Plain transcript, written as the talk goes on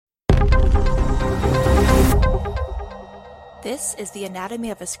This is the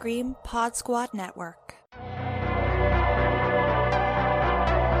Anatomy of a Scream Pod Squad Network.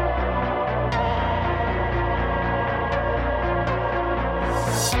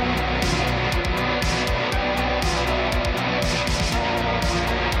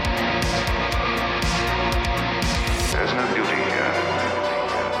 There's no beauty here,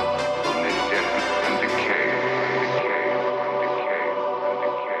 only death and decay.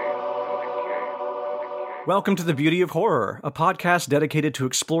 Welcome to The Beauty of Horror, a podcast dedicated to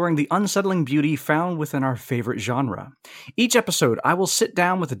exploring the unsettling beauty found within our favorite genre. Each episode, I will sit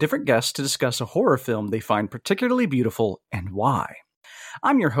down with a different guest to discuss a horror film they find particularly beautiful and why.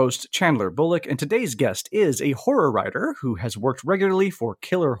 I'm your host, Chandler Bullock, and today's guest is a horror writer who has worked regularly for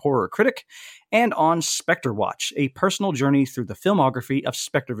Killer Horror Critic and on Spectre Watch, a personal journey through the filmography of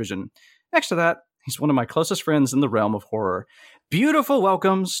SpectreVision. Next to that, he's one of my closest friends in the realm of horror. Beautiful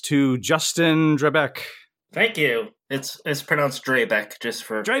welcomes to Justin Drebeck. Thank you. It's pronounced Drebeck, just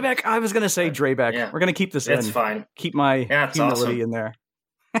for... Drebeck, I was going to say Drebeck. Yeah. We're going to keep this in. It's fine. Keep my Yeah, it's humility awesome. in there.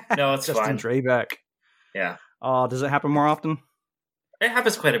 No, it's Justin fine. Drebeck. Yeah. Does it happen more often? It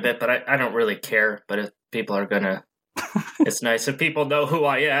happens quite a bit, but I don't really care. But if people are gonna... It's nice if people know who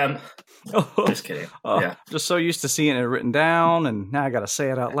I am. Just kidding. Yeah. Just so used to seeing it written down, and now I got to say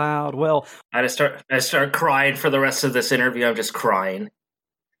it out loud. Well, I start crying for the rest of this interview. I'm just crying.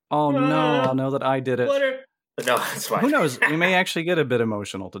 oh no, I'll know that I did it. But no, it's fine. Who knows? We may actually get a bit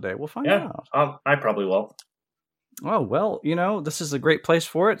emotional today. We'll find Yeah, out. I probably will. Oh, well, this is a great place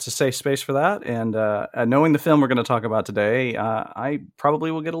for it. It's a safe space for that. And knowing the film we're going to talk about today, I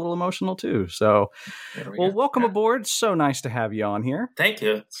probably will get a little emotional too. So, There we well, go. welcome Yeah. aboard. So nice to have you on here. Thank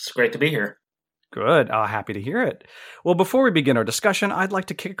you. It's great to be here. Good. Happy to hear it. Well, before we begin our discussion, I'd like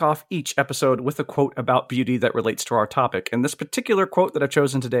to kick off each episode with a quote about beauty that relates to our topic. And this particular quote that I've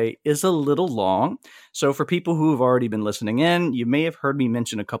chosen today is a little long. So for people who have already been listening in, you may have heard me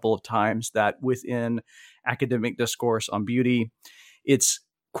mention a couple of times that within academic discourse on beauty, it's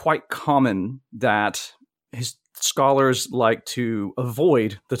quite common that scholars like to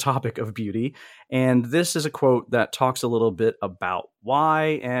avoid the topic of beauty. And this is a quote that talks a little bit about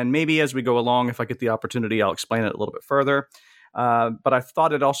why. And maybe as we go along, if I get the opportunity, I'll explain it a little bit further. But I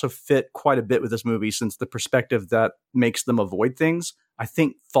thought it also fit quite a bit with this movie, since the perspective that makes them avoid things, I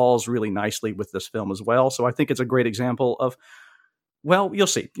think, falls really nicely with this film as well. So I think it's a great example of, well, you'll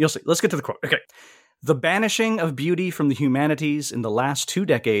see. Let's get to the quote. Okay. The banishing of beauty from the humanities in the last 2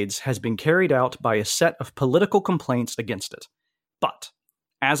 decades has been carried out by a set of political complaints against it. But,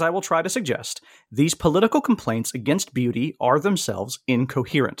 as I will try to suggest, these political complaints against beauty are themselves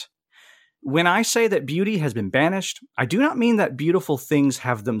incoherent. When I say that beauty has been banished, I do not mean that beautiful things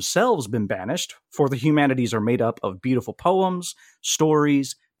have themselves been banished, for the humanities are made up of beautiful poems,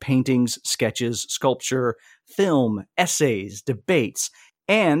 stories, paintings, sketches, sculpture, film, essays, debates,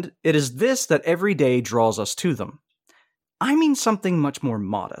 and it is this that every day draws us to them. I mean something much more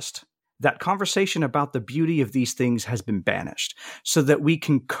modest. That conversation about the beauty of these things has been banished, so that we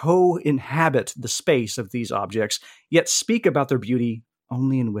can co-inhabit the space of these objects, yet speak about their beauty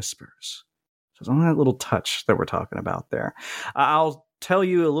only in whispers. So it's only that little touch that we're talking about there. I'll tell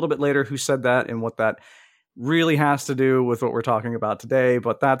you a little bit later who said that and what that really has to do with what we're talking about today,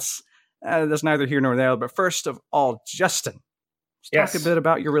 but that's neither here nor there. But first of all, Justin, let's talk a bit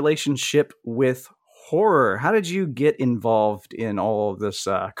about your relationship with horror. How did you get involved in all of this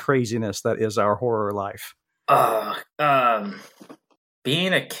craziness that is our horror life?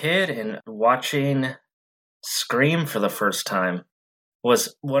 Being a kid and watching Scream for the first time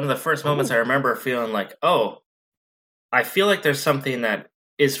was one of the first moments I remember feeling like, oh, I feel like there's something that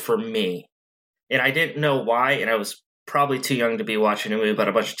is for me. And I didn't know why, and I was probably too young to be watching a movie about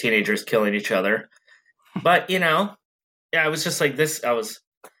a bunch of teenagers killing each other. But, yeah, I was just like this.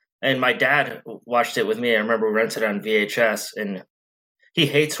 And my dad watched it with me. I remember we rented it on VHS, and he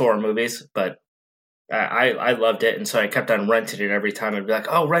hates horror movies, but I loved it. And so I kept on renting it every time. I'd be like,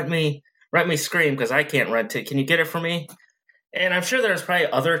 oh, rent me Scream, because I can't rent it. Can you get it for me? And I'm sure there's probably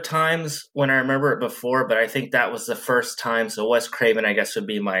other times when I remember it before, but I think that was the first time. So Wes Craven, I guess, would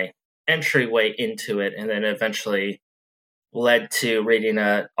be my entryway into it. And then eventually led to reading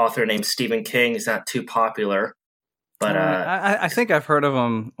an author named Stephen King. He's not too popular. But I think I've heard of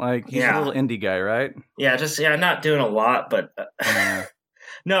him. Like, he's a little indie guy, right? Yeah, not doing a lot, but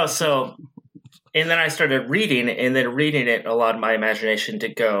no. So, and then I started reading, and then reading it allowed my imagination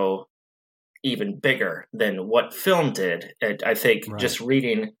to go even bigger than what film did. And I think just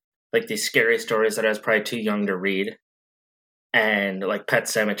reading like these scary stories that I was probably too young to read, and like Pet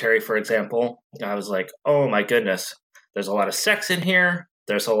Sematary, for example, I was like, oh my goodness, there's a lot of sex in here.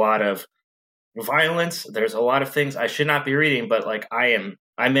 There's a lot of violence. There's a lot of things I should not be reading, but like I'm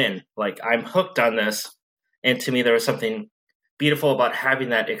in. Like I'm hooked on this. And to me, there was something beautiful about having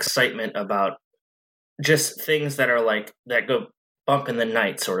that excitement about just things that are like that go bump in the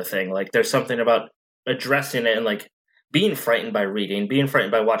night sort of thing. Like there's something about addressing it and like being frightened by reading, being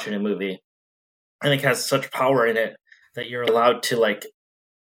frightened by watching a movie. I think has such power in it that you're allowed to like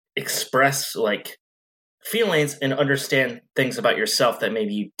express like feelings and understand things about yourself that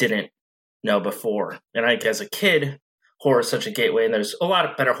maybe you didn't know before. And I think as a kid, horror is such a gateway, and there's a lot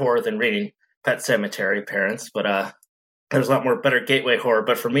of better horror than reading Pet Sematary, parents, but there's a lot more better gateway horror.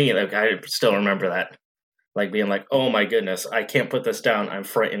 But for me, like I still remember that, like being like, oh my goodness, I can't put this down. I'm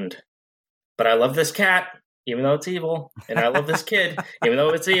frightened. But I love this cat, even though it's evil. And I love this kid, even though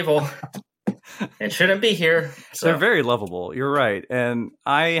it's evil. And shouldn't be here. So. They're very lovable. You're right. And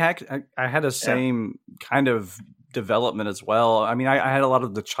I had a same kind of development as well. I mean, I had a lot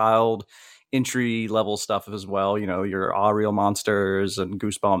of the child entry level stuff as well. You know, your Real Monsters and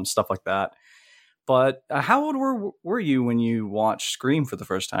Goosebumps, stuff like that. But how old were you when you watched Scream for the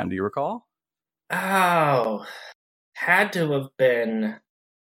first time? Do you recall? Oh, had to have been,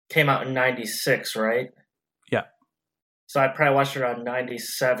 came out in 96, right? Yeah. So I probably watched it around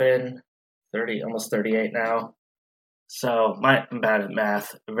 97, 30, almost 38 now. So I'm bad at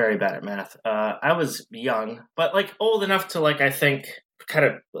math, very bad at math. I was young, but like old enough to like, I think kind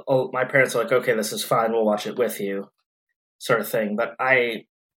of, my parents were like, okay, this is fine. We'll watch it with you sort of thing. But I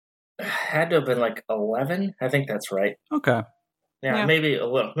had to have been like 11. I think that's right. Okay. Yeah, maybe a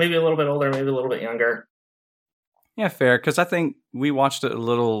little bit older, maybe a little bit younger. Yeah, fair. Because I think we watched it a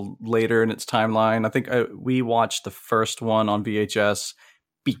little later in its timeline. I think we watched the first one on VHS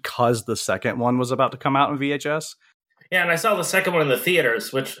because the second one was about to come out on VHS. Yeah, and I saw the second one in the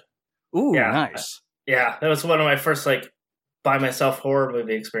theaters, which... Ooh, nice. Yeah, that was one of my first, like, by myself horror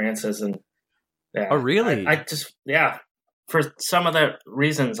movie experiences. And yeah, oh, really? I just, yeah, for some of the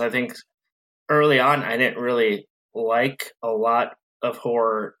reasons, I think early on I didn't really like a lot of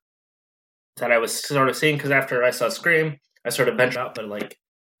horror that I was sort of seeing, because after I saw Scream, I sort of ventured out, but like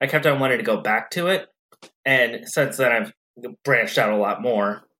I kept on wanting to go back to it. And since then I've branched out a lot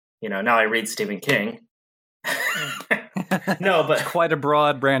more. You know, now I read Stephen King. No, but quite a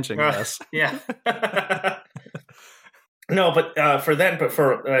broad branching, yes. Yeah. No, but for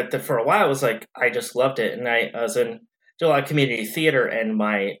a while, it was like I just loved it, and I was in a lot of community theater, and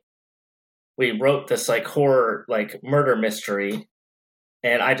we wrote this like horror like murder mystery,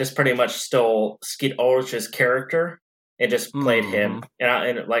 and I just pretty much stole Skeet Ulrich's character and just played him, and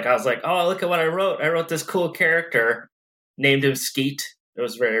I was like, oh, look at what I wrote! I wrote this cool character, named him Skeet. It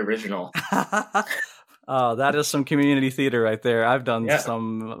was very original. Oh, that is some community theater right there. I've done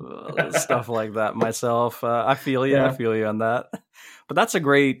some stuff like that myself. I feel you. Yeah. I feel you on that. But that's a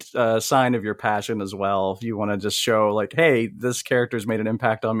great sign of your passion as well. If you want to just show like, hey, this character's made an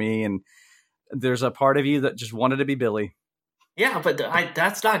impact on me, and there's a part of you that just wanted to be Billy. Yeah, but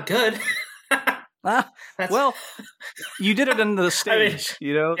that's not good. Well, you did it in the stage,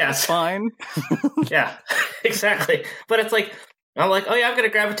 you know, that's fine. Yeah, exactly. But it's like, I'm like, oh yeah, I'm going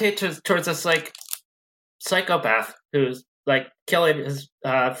to gravitate towards this like psychopath who's like killing his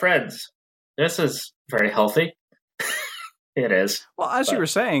friends. This is very healthy. It is. Well, as you were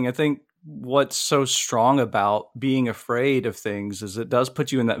saying, I think what's so strong about being afraid of things is it does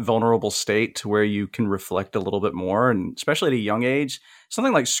put you in that vulnerable state to where you can reflect a little bit more. And especially at a young age,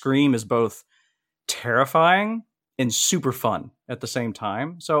 something like Scream is both terrifying and super fun at the same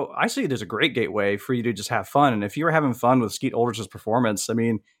time. So I see it as a great gateway for you to just have fun. And if you were having fun with Skeet Ulrich's performance, I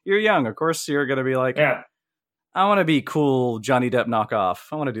mean, you're young. Of course, you're going to be like, I want to be cool Johnny Depp knockoff.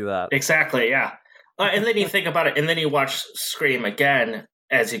 I want to do that. Exactly, yeah. And then you think about it, and then you watch Scream again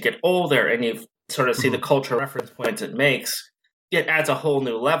as you get older, and you sort of see the cultural reference points it makes. It adds a whole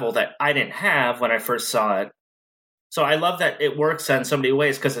new level that I didn't have when I first saw it. So I love that it works in so many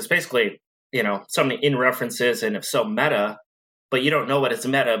ways, because it's basically, you know, so many in references and it's so meta, but you don't know what it's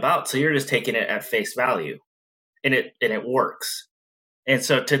meta about, so you're just taking it at face value, and it works. And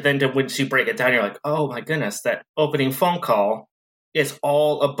so once you break it down, you're like, oh my goodness, that opening phone call is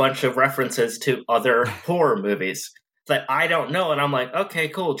all a bunch of references to other horror movies that I don't know. And I'm like, okay,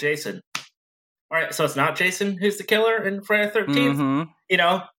 cool, Jason. All right, so it's not Jason who's the killer in Friday the 13th, you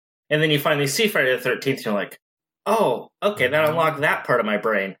know? And then you finally see Friday the 13th, and you're like, oh, okay, that unlocked that part of my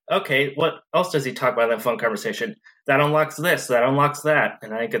brain. Okay, what else does he talk about in that phone conversation? That unlocks this, that unlocks that.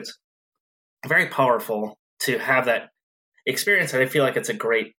 And I think it's very powerful to have that experience, and I feel like it's a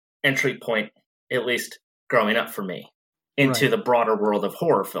great entry point, at least growing up for me, into the broader world of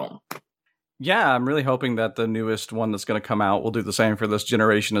horror film. Yeah, I'm really hoping that the newest one that's going to come out will do the same for this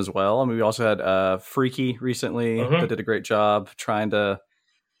generation as well. I mean, we also had Freaky recently that did a great job trying to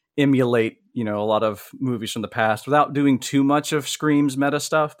emulate, a lot of movies from the past without doing too much of Scream's meta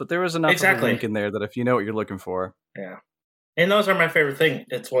stuff. But there was enough of a link in there that if you know what you're looking for. Yeah. And those are my favorite thing.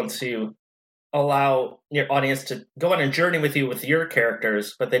 It's once you allow your audience to go on a journey with you with your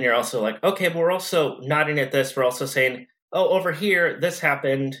characters, but then you're also like, okay, but we're also nodding at this. We're also saying, oh, over here, this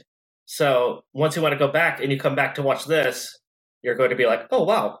happened. So once you want to go back and you come back to watch this, you're going to be like, oh,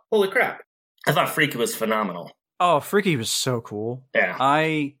 wow, holy crap. I thought Freaky was phenomenal. Oh, Freaky was so cool. Yeah.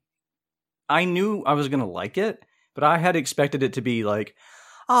 I knew I was going to like it, but I had expected it to be like,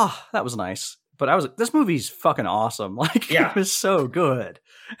 that was nice. But I was like, this movie's fucking awesome. Like, It was so good.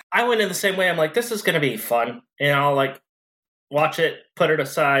 I went in the same way. I'm like, this is going to be fun. And I'll like watch it, put it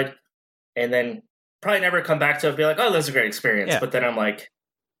aside, and then probably never come back to it and be like, oh, that was a great experience. Yeah. But then I'm like,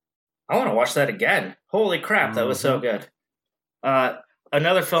 I want to watch that again. Holy crap, that was so good.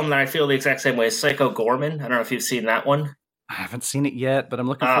 Another film that I feel the exact same way is Psycho Gorman. I don't know if you've seen that one. I haven't seen it yet, but I'm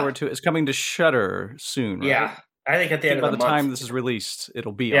looking forward to it. It's coming to Shudder soon, right? Yeah. I think at the end of the month. By the time this is released,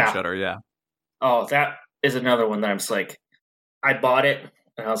 it'll be on Shudder, yeah. Oh, that is another one that I'm just like, I bought it,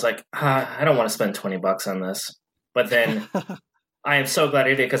 and I was like, I don't want to spend $20 on this. But then I am so glad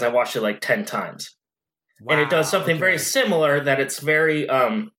I did because I watched it like 10 times. Wow, and it does something very similar that it's very,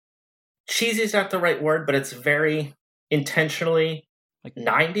 cheesy is not the right word, but it's very intentionally like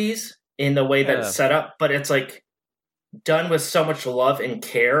 90s in the way that it's set up. But it's like done with so much love and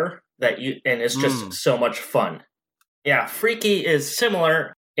care and it's just so much fun. Yeah, Freaky is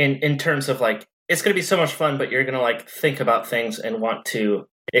similar in terms of like, it's going to be so much fun, but you're going to like think about things and want to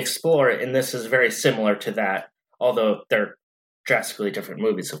explore it. And this is very similar to that, although they're drastically different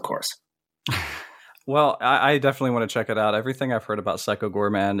movies, of course. Well, I definitely want to check it out. Everything I've heard about Psycho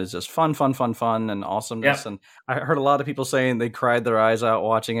Gorman is just fun, and awesomeness. Yep. And I heard a lot of people saying they cried their eyes out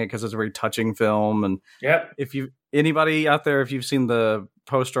watching it because it's a very touching film. And if anybody out there, if you've seen the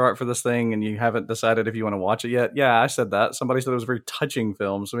poster art for this thing and you haven't decided if you want to watch it yet, I said that. Somebody said it was a very touching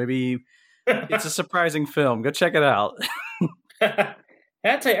film. So maybe it's a surprising film. Go check it out.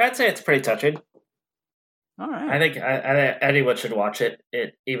 I'd say it's pretty touching. All right. I think anyone should watch it.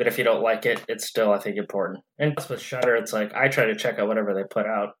 Even if you don't like it, it's still, I think, important. And plus with Shudder, it's like I try to check out whatever they put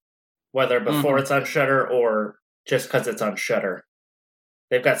out, whether before it's on Shudder or just because it's on Shudder.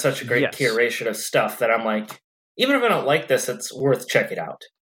 They've got such a great curation of stuff that I'm like, even if I don't like this, it's worth checking out.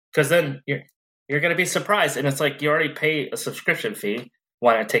 Because then you're going to be surprised, and it's like you already pay a subscription fee.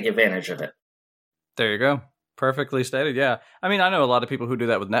 Why not take advantage of it? There you go. Perfectly stated, yeah. I mean, I know a lot of people who do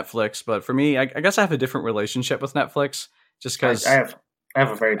that with Netflix, but for me, I guess I have a different relationship with Netflix, just because I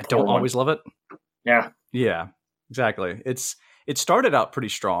have a very I don't always love it. Yeah, exactly. It started out pretty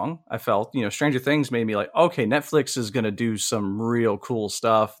strong. I felt, Stranger Things made me like, okay, Netflix is going to do some real cool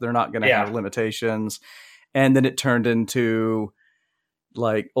stuff. They're not going to have limitations, and then it turned into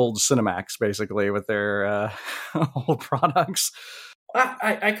like old Cinemax, basically, with their old products.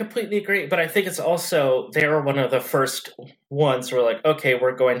 I completely agree, but I think it's also they were one of the first ones who were like, okay,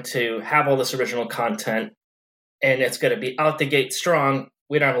 we're going to have all this original content, and it's going to be out the gate strong.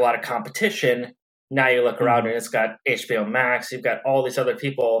 We don't have a lot of competition. Now you look around and it's got HBO Max. You've got all these other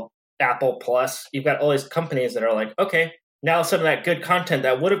people, Apple Plus. You've got all these companies that are like, okay, now some of that good content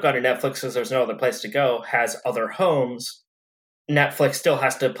that would have gone to Netflix because there's no other place to go has other homes. Netflix still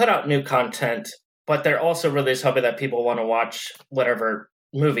has to put out new content, but they're also really hoping that people want to watch whatever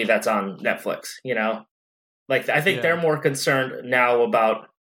movie that's on Netflix, Like, I think they're more concerned now about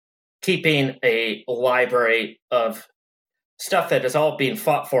keeping a library of stuff that is all being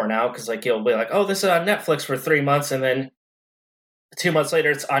fought for now, because, like, you'll be like, oh, this is on Netflix for 3 months, and then 2 months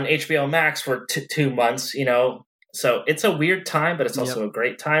later it's on HBO Max for 2 months, So it's a weird time, but it's also a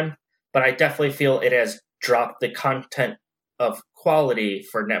great time. But I definitely feel it has dropped the content of quality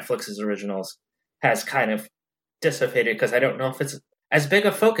for Netflix's originals has kind of dissipated because I don't know if it's as big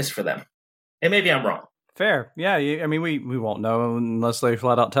a focus for them. And maybe I'm wrong. Fair. Yeah. I mean, we won't know unless they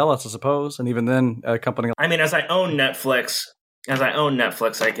flat out tell us, I suppose. And even then, a company... I mean, as I own Netflix,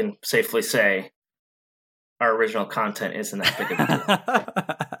 I can safely say our original content isn't that big of a deal.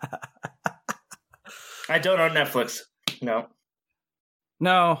 I don't own Netflix. No.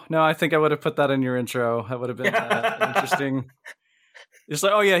 No, I think I would have put that in your intro. That would have been interesting. It's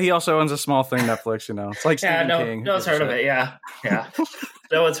like, oh yeah, he also owns a small thing, Netflix, It's like Stephen King. No one's heard of it, yeah.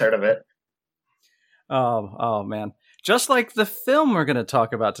 No one's heard of it. Oh man. Just like the film we're going to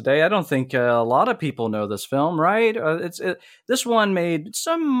talk about today, I don't think a lot of people know this film, right? This one made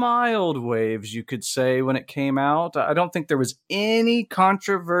some mild waves, you could say, when it came out. I don't think there was any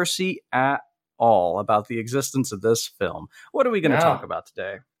controversy at all about the existence of this film. What are we going to talk about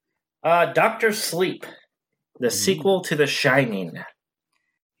today? Dr. Sleep, the sequel to The Shining.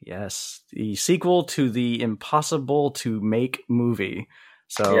 Yes, the sequel to the impossible to make movie.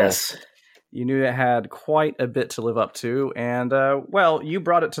 So yes. You knew it had quite a bit to live up to, and well, you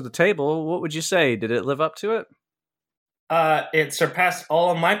brought it to the table. What would you say? Did it live up to it? It surpassed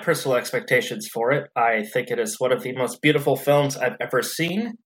all of my personal expectations for it. I think it is one of the most beautiful films I've ever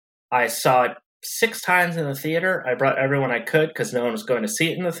seen. I saw it 6 times in the theater. I brought everyone I could because no one was going to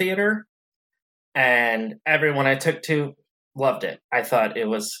see it in the theater. And everyone I took to loved it. I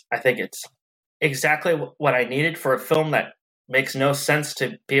think it's exactly what I needed for a film that makes no sense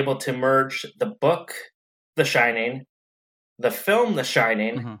to be able to merge the book, The Shining, the film, The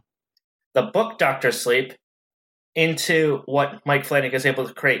Shining, the book, Dr. Sleep, into what Mike Flanagan is able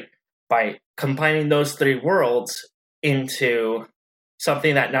to create by combining those 3 worlds into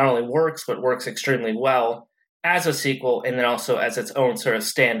something that not only works, but works extremely well as a sequel and then also as its own sort of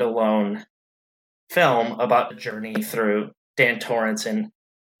standalone film about the journey through Dan Torrance and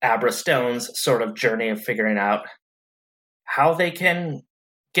Abra Stone's sort of journey of figuring out how they can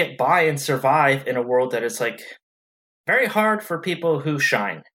get by and survive in a world that is like very hard for people who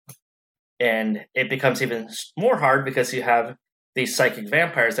shine. And it becomes even more hard because you have these psychic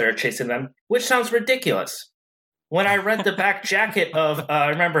vampires that are chasing them, which sounds ridiculous. When I read the back jacket of, I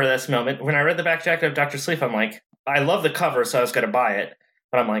remember this moment, when I read the back jacket of Dr. Sleep, I'm like, I love the cover, so I was going to buy it.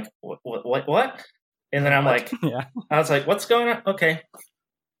 But I'm like, what? And then I'm like, I was like, what's going on? Okay,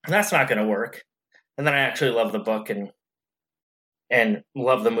 that's not going to work. And then I actually love the book and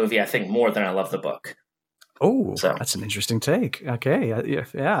love the movie, I think, more than I love the book. Oh, so that's an interesting take. Okay.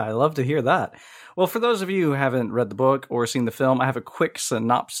 Yeah, I love to hear that. Well, for those of you who haven't read the book or seen the film, I have a quick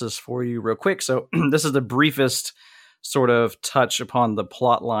synopsis for you real quick. So this is the briefest sort of touch upon the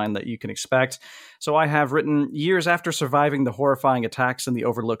plot line that you can expect. So I have written, years after surviving the horrifying attacks in the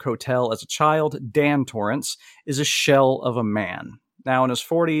Overlook Hotel as a child, Dan Torrance is a shell of a man. Now in his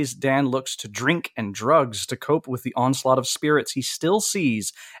 40s, Dan looks to drink and drugs to cope with the onslaught of spirits he still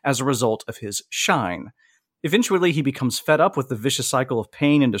sees as a result of his shine. Eventually, he becomes fed up with the vicious cycle of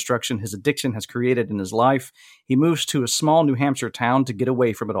pain and destruction his addiction has created in his life. He moves to a small New Hampshire town to get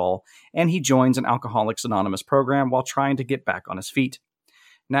away from it all, and he joins an Alcoholics Anonymous program while trying to get back on his feet.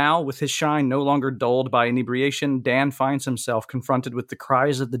 Now, with his shine no longer dulled by inebriation, Dan finds himself confronted with the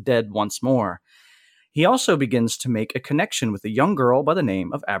cries of the dead once more. He also begins to make a connection with a young girl by the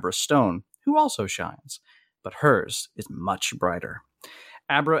name of Abra Stone, who also shines, but hers is much brighter.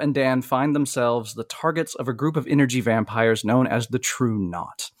 Abra and Dan find themselves the targets of a group of energy vampires known as the True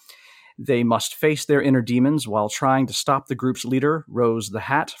Knot. They must face their inner demons while trying to stop the group's leader, Rose the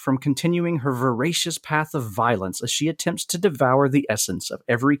Hat, from continuing her voracious path of violence as she attempts to devour the essence of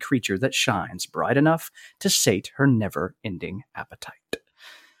every creature that shines bright enough to sate her never-ending appetite.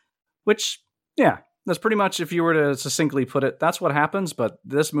 Which, yeah, that's pretty much, if you were to succinctly put it, that's what happens, but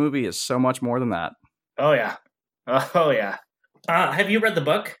this movie is so much more than that. Oh, yeah. Oh, yeah. Have you read the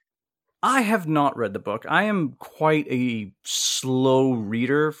book? I have not read the book. I am quite a slow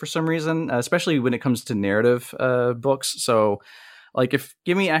reader for some reason, especially when it comes to narrative books. So, like,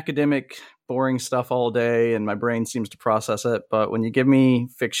 give me academic, boring stuff all day, and my brain seems to process it. But when you give me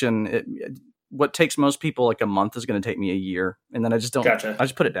fiction, what takes most people like a month is going to take me a year, and then I just don't. Gotcha. I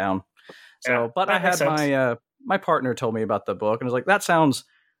just put it down. So, yeah, but I had my partner told me about the book, and I was like, that sounds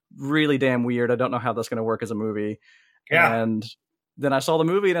really damn weird. I don't know how that's going to work as a movie. Yeah. And then I saw the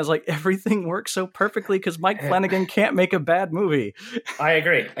movie and I was like, everything works so perfectly because Mike Flanagan can't make a bad movie. I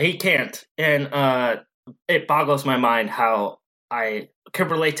agree. He can't. And it boggles my mind how I can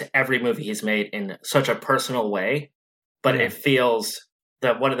relate to every movie he's made in such a personal way. But it feels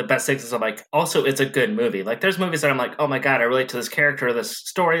that one of the best things is I'm like, also, it's a good movie. Like, there's movies that I'm like, oh my God, I relate to this character or this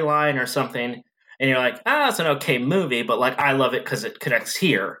storyline or something. And you're like, it's an okay movie, but like, I love it because it connects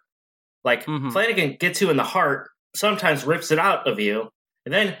here. Like, Flanagan gets you in the heart, sometimes rips it out of you,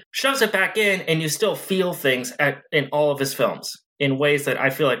 and then shoves it back in, and you still feel things in all of his films in ways that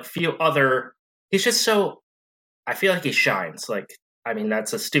I feel like few other... He's just so... I feel like he shines. Like, I mean,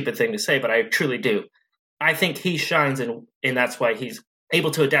 that's a stupid thing to say, but I truly do. I think he shines, and that's why he's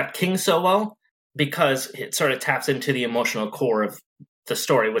able to adapt King so well, because it sort of taps into the emotional core of the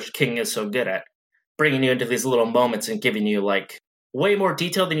story, which King is so good at. Bringing you into these little moments and giving you, like, way more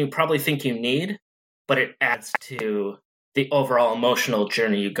detail than you probably think you need, but it adds to the overall emotional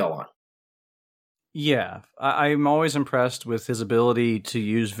journey you go on. Yeah, I'm always impressed with his ability to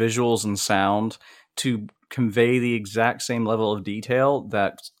use visuals and sound to convey the exact same level of detail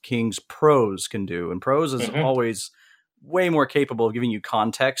that King's prose can do. And prose is always way more capable of giving you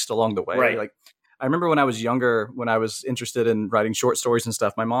context along the way. Right. Like, I remember when I was younger, when I was interested in writing short stories and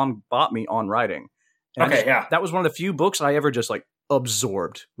stuff, my mom bought me On Writing. And that was one of the few books I ever just like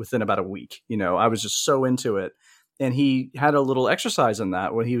absorbed within about a week. You know, I was just so into it. And he had a little exercise in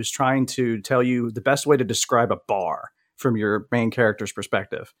that when he was trying to tell you the best way to describe a bar from your main character's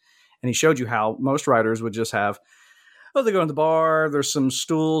perspective. And he showed you how most writers would just have, oh, they go to the bar, there's some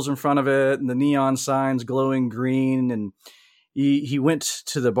stools in front of it, and the neon signs glowing green. And he went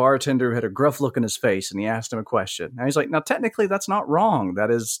to the bartender who had a gruff look in his face, and he asked him a question. And he's like, now, technically, that's not wrong.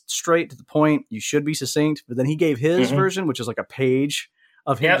 That is straight to the point. You should be succinct. But then he gave his version, which is like a page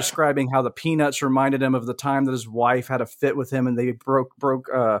of him describing how the peanuts reminded him of the time that his wife had a fit with him and they broke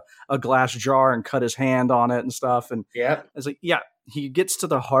a glass jar and cut his hand on it and stuff. And it's like, he gets to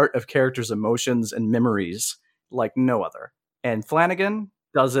the heart of characters' emotions and memories like no other. And Flanagan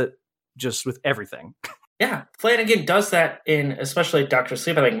does it just with everything. Yeah, Flanagan does that in especially Dr.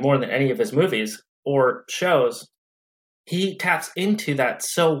 Sleep, I think, more than any of his movies or shows. He taps into that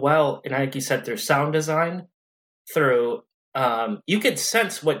so well, and I think he said through sound design, through you could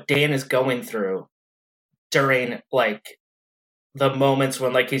sense what Dan is going through during like the moments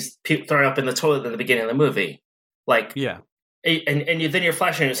when like he's thrown up in the toilet in the beginning of the movie. Like, and then you're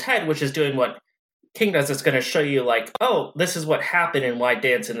flashing in his head, which is doing what King does. It's going to show you like, oh, this is what happened and why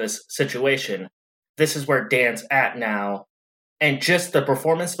Dan's in this situation. This is where Dan's at now. And just the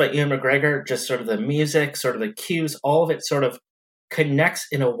performance by Ewan McGregor, just sort of the music, sort of the cues, all of it sort of connects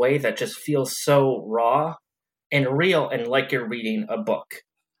in a way that just feels so raw and real and like you're reading a book.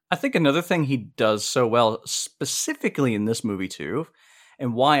 I think another thing he does so well, specifically in this movie too,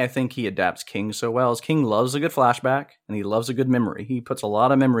 and why I think he adapts King so well, is King loves a good flashback and he loves a good memory. He puts a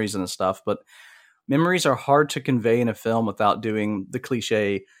lot of memories in his stuff, but memories are hard to convey in a film without doing the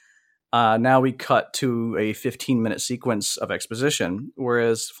cliche, now we cut to a 15-minute sequence of exposition,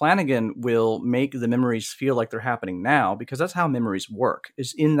 whereas Flanagan will make the memories feel like they're happening now, because that's how memories work,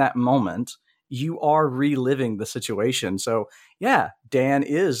 is in that moment, you are reliving the situation. So, yeah, Dan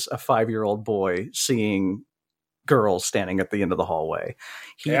is a 5-year-old boy seeing girls standing at the end of the hallway.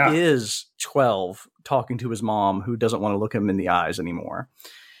 He is 12 talking to his mom who doesn't want to look him in the eyes anymore.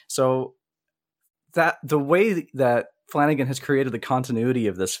 So that the way that Flanagan has created the continuity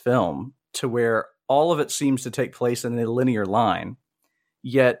of this film to where all of it seems to take place in a linear line,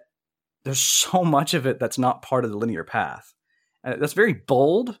 yet there's so much of it that's not part of the linear path. And that's very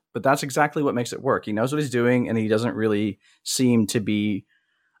bold, but that's exactly what makes it work. He knows what he's doing, and he doesn't really seem to be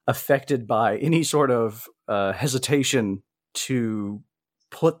affected by any sort of hesitation to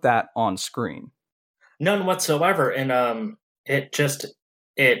put that on screen. None whatsoever. And it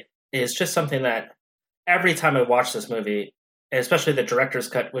is just something that every time I watch this movie, especially the director's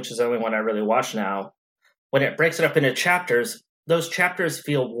cut, which is the only one I really watch now, when it breaks it up into chapters, those chapters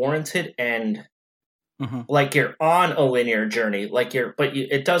feel warranted and like you're on a linear journey.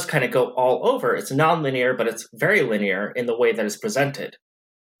 It does kind of go all over. It's non-linear, but it's very linear in the way that it's presented.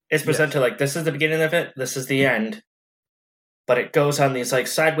 It's presented like this is the beginning of it, this is the end, but it goes on these like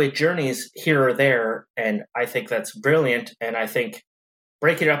sideways journeys here or there, and I think that's brilliant. And I think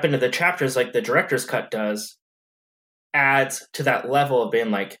breaking it up into the chapters like the director's cut does adds to that level of being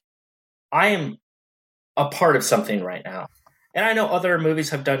like, I am a part of something right now. And I know other movies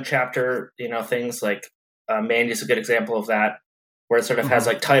have done chapter, things like Mandy's a good example of that, where it sort of has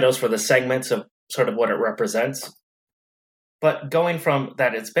like titles for the segments of sort of what it represents. But going from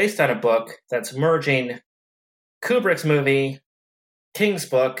that, it's based on a book that's merging Kubrick's movie, King's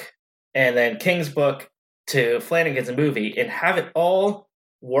book, and then King's book to Flanagan's movie, and have it all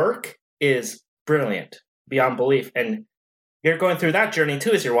work is brilliant beyond belief. And you're going through that journey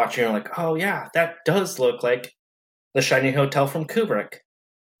too as you're watching. You're like, oh yeah, that does look like The Shining Hotel from Kubrick.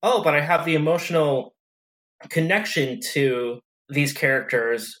 Oh, but I have the emotional connection to these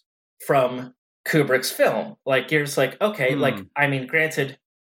characters from Kubrick's film. Like, you're just like, okay, granted,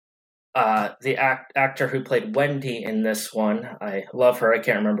 the actor who played Wendy in this one, I love her. I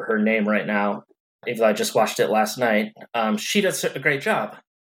can't remember her name right now, even though I just watched it last night. She does a great job.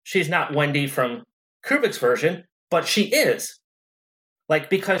 She's not Wendy from Kubrick's version, but she is. Like,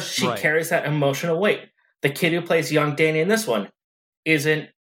 because she carries that emotional weight. The kid who plays young Danny in this one isn't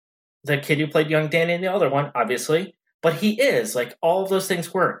the kid who played young Danny in the other one, obviously, but he is. Like, all of those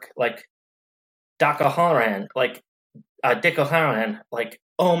things work. Like, Dick O'Halloran, like,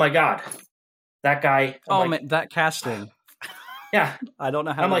 oh my God, that guy. Man, that casting. Yeah. I don't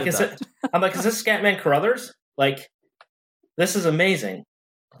know how I'm like, is this Scatman Carruthers? Like, this is amazing.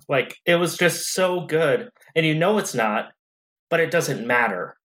 Like, it was just so good. And it's not, but it doesn't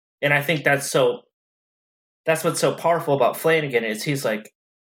matter. And I think that's so that's what's so powerful about Flanagan is he's like,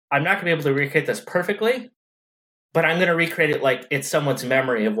 I'm not going to be able to recreate this perfectly, but I'm going to recreate it like it's someone's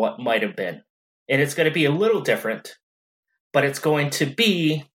memory of what might have been. And it's going to be a little different, but it's going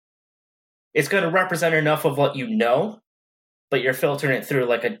to represent enough of what you know, but you're filtering it through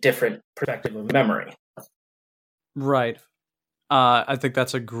like a different perspective of memory. Right. I think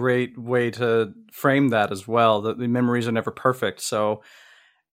that's a great way to frame that as well, that the memories are never perfect. So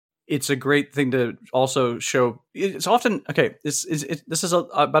it's a great thing to also show. It's often, okay, this is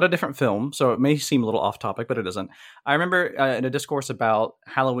about a different film, so it may seem a little off topic, but it isn't. I remember in a discourse about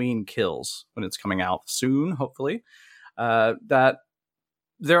Halloween Kills, when it's coming out soon, hopefully, that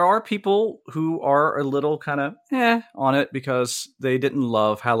there are people who are a little kind of on it because they didn't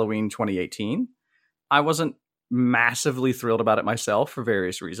love Halloween 2018. I wasn't massively thrilled about it myself for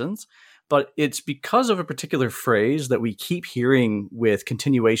various reasons, but it's because of a particular phrase that we keep hearing with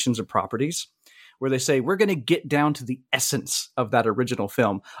continuations of properties where they say, we're going to get down to the essence of that original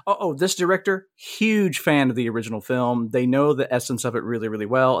film. Oh, this director, huge fan of the original film. They know the essence of it really, really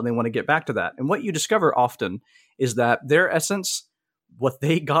well, and they want to get back to that. And what you discover often is that their essence, what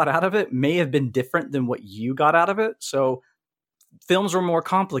they got out of it, may have been different than what you got out of it. So films are more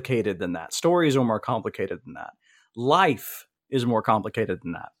complicated than that. Stories are more complicated than that. Life is more complicated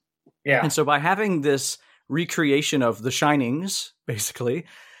than that. Yeah. And so by having this recreation of The Shinings, basically,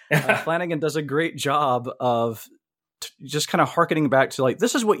 Flanagan does a great job of just kind of hearkening back to like,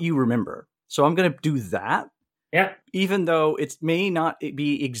 this is what you remember. So I'm going to do that. Yeah. Even though it may not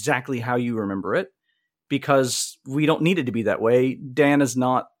be exactly how you remember it, because we don't need it to be that way. Dan is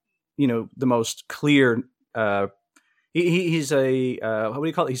not, the most clear. He's a what do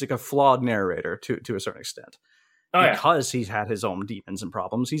you call it? He's like a flawed narrator to a certain extent. Oh, because he's had his own demons and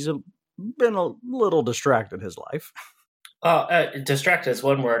problems. He's been a little distracted in his life. Distracted is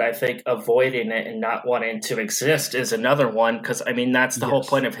one word. I think avoiding it and not wanting to exist is another one, because, I mean, that's the whole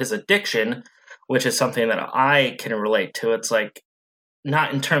point of his addiction, which is something that I can relate to. It's like,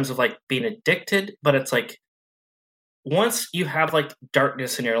 not in terms of like being addicted, but it's like, once you have like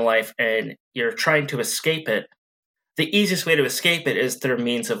darkness in your life and you're trying to escape it, the easiest way to escape it is through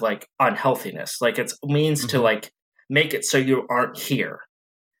means of like unhealthiness. Like it's means to like make it so you aren't here.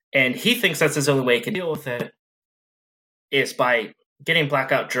 And he thinks that's his only way he can deal with it is by getting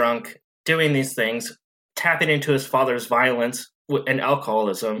blackout drunk, doing these things, tapping into his father's violence and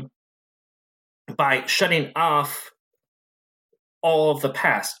alcoholism, by shutting off all of the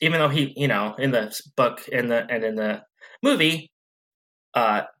past. Even though he, in the book and in the movie,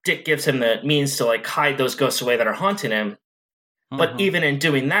 Dick gives him the means to like hide those ghosts away that are haunting him. But even in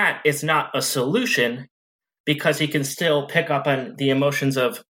doing that, it's not a solution, because he can still pick up on the emotions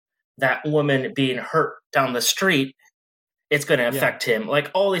of that woman being hurt down the street. It's going to affect him,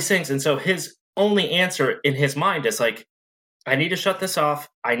 like all these things. And so his only answer in his mind is like, I need to shut this off.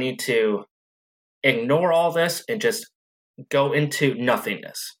 I need to ignore all this and just go into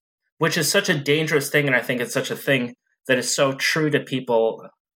nothingness, which is such a dangerous thing. And I think it's such a thing that is so true to people,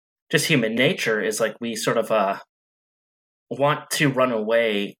 just human nature, is like we sort of want to run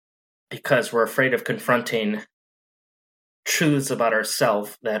away because we're afraid of confronting truths about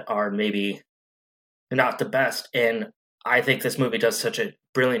ourselves that are maybe not the best. And I think this movie does such a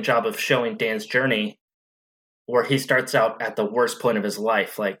brilliant job of showing Dan's journey, where he starts out at the worst point of his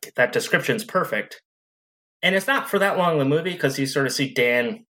life. Like, that description's perfect. And it's not for that long of the movie, because you sort of see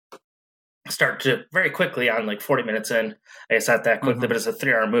Dan start to very quickly on like 40 minutes in. I guess not that quickly, but it's a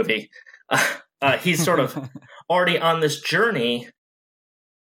 3-hour movie. He's sort of already on this journey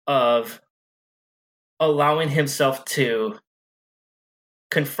of allowing himself to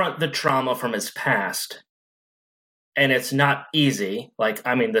confront the trauma from his past. And it's not easy. Like,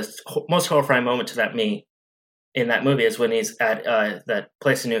 I mean, the most horrifying moment to me in that movie is when he's at that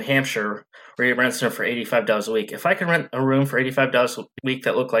place in New Hampshire where he rents them for $85 a week. If I can rent a room for $85 a week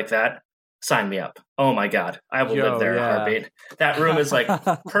that look like that, sign me up. Oh my God. I will live there in a heartbeat. That room is like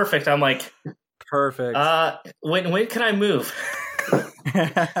perfect. I'm like, perfect. When can I move?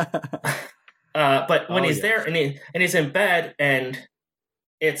 But when he's there and he's in bed, and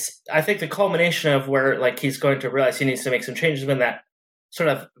it's, I think, the culmination of where like he's going to realize he needs to make some changes when that sort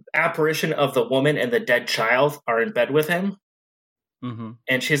of apparition of the woman and the dead child are in bed with him.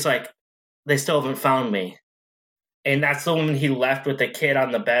 And she's like, they still haven't found me. And that's the woman he left with the kid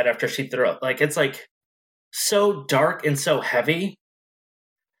on the bed after she threw up. Like, it's like so dark and so heavy,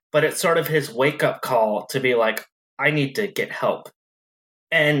 but it's sort of his wake up call to be like, I need to get help.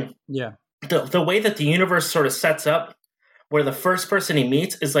 And the way that the universe sort of sets up, where the first person he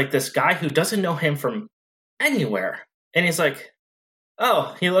meets is like this guy who doesn't know him from anywhere. And he's like,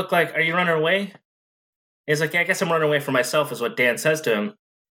 oh, you look like, are you running away? He's like, yeah, I guess I'm running away from myself, is what Dan says to him.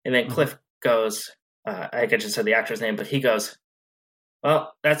 And then Cliff goes, I think I just said the actor's name, but he goes,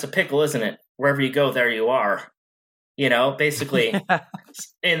 well, that's a pickle, isn't it? Wherever you go, there you are. You know, basically.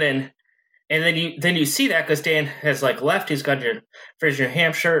 And then you see that because Dan has like left. He's gone to New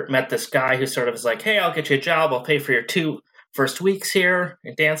Hampshire, met this guy who sort of is like, hey, I'll get you a job. I'll pay for your 2 first weeks here.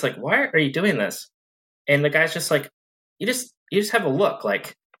 And Dan's like, why are you doing this? And the guy's just like, you just have a look.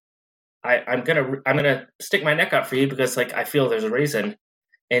 Like, I'm gonna stick my neck out for you because like I feel there's a reason.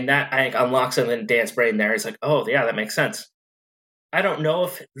 And that, I think, unlocks something in Dan's brain there. He's like, oh, yeah, that makes sense. I don't know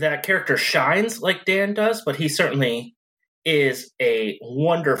if that character shines like Dan does, but he certainly is a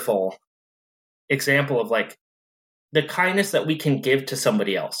wonderful example of, like, the kindness that we can give to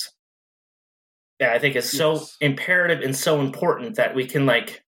somebody else. Yeah, I think is so imperative and so important that we can,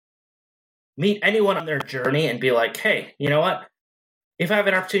 like, meet anyone on their journey and be like, hey, you know what? If I have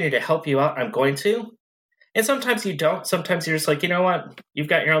an opportunity to help you out, I'm going to. And sometimes you don't. Sometimes you're just like, you know what? You've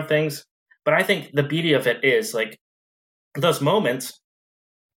got your own things. But I think the beauty of it is, like, those moments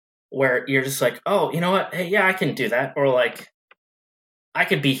where you're just like, oh, you know what? Hey, yeah, I can do that. Or, like, I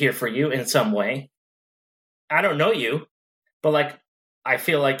could be here for you in some way. I don't know you, but, like, I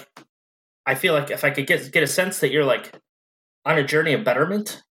feel like if I could get a sense that you're, like, on a journey of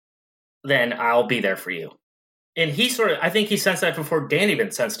betterment, then I'll be there for you. And I think he sensed that before Dan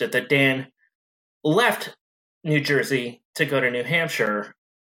even sensed it, that Dan left New Jersey to go to New Hampshire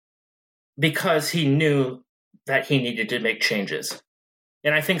because he knew that he needed to make changes.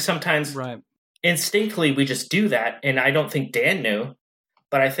 And I think sometimes instinctively we just do that, and I don't think Dan knew,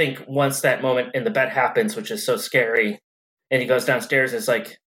 but I think once that moment in the bed happens, which is so scary, and he goes downstairs, it's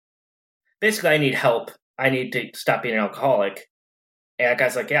like, basically, I need help. I need to stop being an alcoholic. And that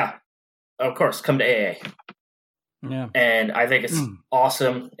guy's like, yeah, of course, come to AA. Yeah. And I think it's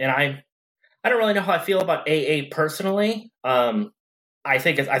awesome. And I don't really know how I feel about AA personally. I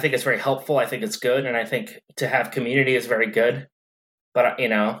think it's very helpful. I think it's good, and I think to have community is very good. But you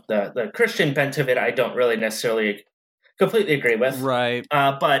know, the Christian bent of it, I don't really necessarily completely agree with. Right.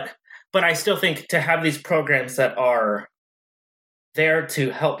 But I still think to have these programs that are there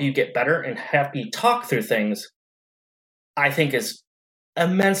to help you get better and help you talk through things, I think is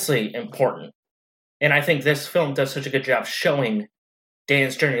immensely important. And I think this film does such a good job showing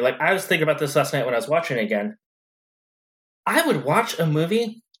Dan's journey. Like, I was thinking about this last night when I was watching it again. I would watch a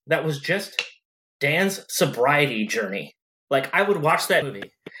movie that was just Dan's sobriety journey. Like, I would watch that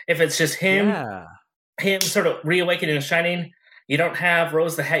movie. If it's just him sort of reawakening and shining, you don't have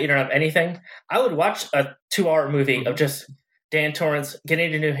Rose the Hat, you don't have anything. I would watch a 2-hour movie of just Dan Torrance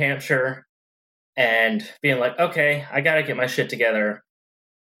getting to New Hampshire and being like, okay, I got to get my shit together.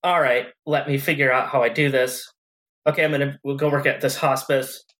 All right, let me figure out how I do this. Okay, we'll go work at this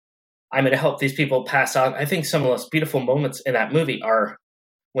hospice. I'm going to help these people pass on. I think some of the most beautiful moments in that movie are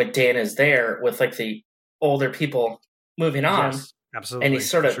when Dan is there with, like, the older people moving on. Yes, absolutely. And he's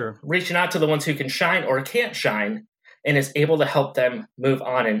sort of reaching out to the ones who can shine or can't shine and is able to help them move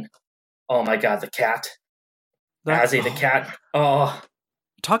on. And, oh my God, the cat. Ozzy the cat. Oh.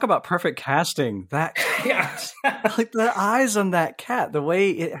 Talk about perfect casting. That cat. Like, the eyes on that cat, the way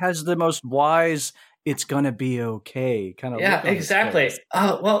it has the most wise, it's gonna be okay kind of. Yeah, exactly.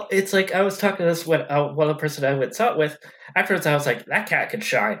 Well, it's like, I was talking to this with one person I went saw it with. Afterwards, I was like, that cat can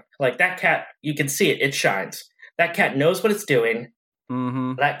shine. Like, that cat, you can see it. It shines. That cat knows what it's doing.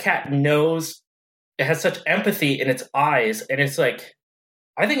 Mm-hmm. That cat knows. It has such empathy in its eyes, and it's like,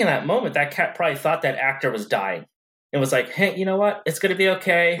 I think in that moment, that cat probably thought that actor was dying. It was like, hey, you know what? It's going to be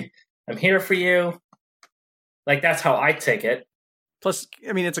okay. I'm here for you. Like, that's how I take it. Plus,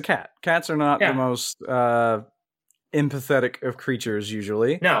 I mean, it's a cat. Cats are not the most empathetic of creatures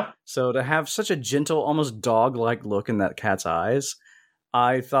usually. No. So to have such a gentle, almost dog-like look in that cat's eyes,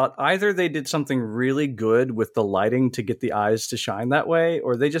 I thought either they did something really good with the lighting to get the eyes to shine that way,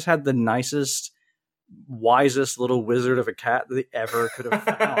 or they just had the nicest, wisest little wizard of a cat that they ever could have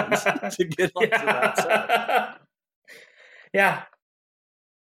found to get onto that set. Yeah.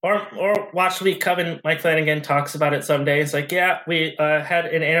 Or watch me, Coven, Mike Flanagan talks about it someday. It's like, yeah, we had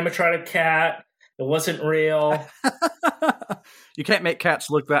an animatronic cat. It wasn't real. You can't make cats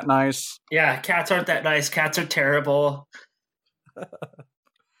look that nice. Yeah, cats aren't that nice. Cats are terrible.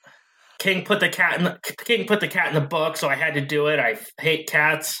 King put the cat in the book, so I had to do it. I hate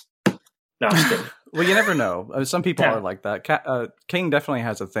cats. No, I'm just kidding. Well, you never know. Some people are like that. King definitely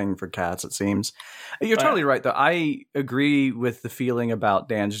has a thing for cats, it seems. You're totally right, though. I agree with the feeling about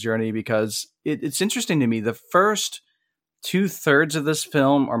Dan's journey because it's interesting to me. The first 2/3 of this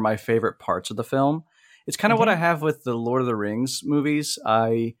film are my favorite parts of the film. It's kind of what I have with the Lord of the Rings movies.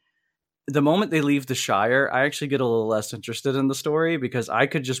 the moment they leave the Shire, I actually get a little less interested in the story because I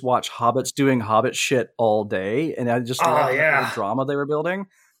could just watch hobbits doing hobbit shit all day, and I just love the drama they were building.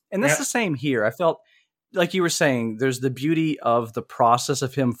 And that's the same here. I felt like you were saying, there's the beauty of the process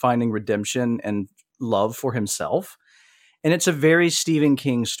of him finding redemption and love for himself. And it's a very Stephen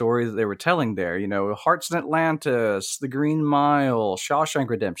King story that they were telling there. You know, Hearts in Atlantis, The Green Mile, Shawshank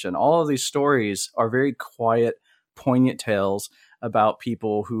Redemption. All of these stories are very quiet, poignant tales about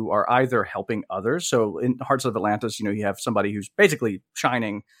people who are either helping others. So in Hearts of Atlantis, you know, you have somebody who's basically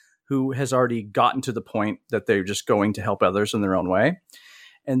shining, who has already gotten to the point that they're just going to help others in their own way.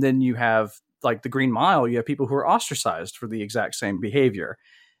 And then you have, like, The Green Mile, you have people who are ostracized for the exact same behavior.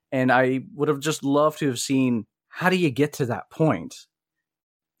 And I would have just loved to have seen, how do you get to that point?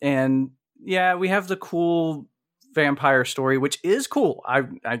 And yeah, we have the cool vampire story, which is cool.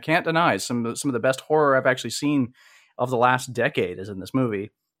 I can't deny some of the best horror I've actually seen of the last decade is in this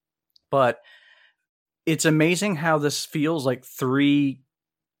movie. But it's amazing how this feels like three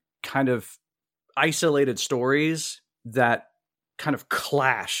kind of isolated stories that kind of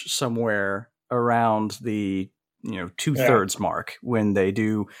clash somewhere around the, you know, 2/3 mark when they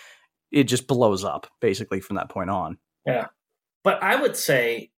do. It just blows up basically from that point on. Yeah. But I would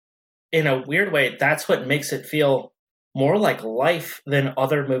say, in a weird way, that's what makes it feel more like life than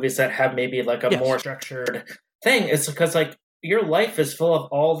other movies that have maybe like a more structured thing. It's because, like, your life is full of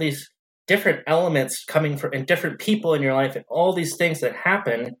all these different elements coming from, and different people in your life, and all these things that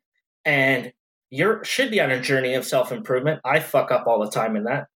happen. And you should be on a journey of self-improvement. I fuck up all the time in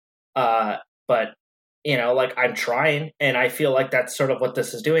that. But you know, like, I'm trying, and I feel like that's sort of what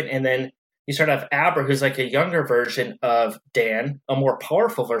this is doing. And then you sort of have Abra, who's like a younger version of Dan, a more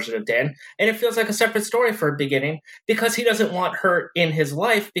powerful version of Dan, and it feels like a separate story for a beginning because he doesn't want her in his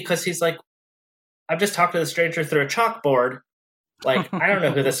life because he's like, I've just talked to the stranger through a chalkboard. Like, I don't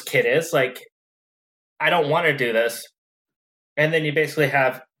know who this kid is. Like, I don't want to do this. And then you basically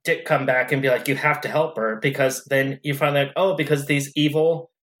have Dick come back and be like, you have to help her, because then you find like, oh, because these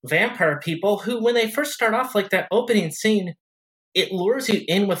evil vampire people who, when they first start off, like that opening scene, it lures you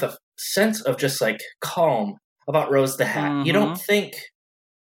in with a sense of just like calm about Rose the Hat. Mm-hmm. You don't think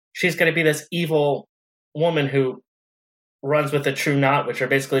she's going to be this evil woman who runs with the True Knot, which are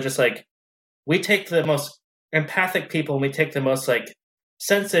basically just like, we take the most empathic people and we take the most like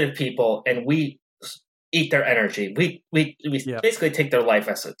sensitive people and we eat their energy. We basically take their life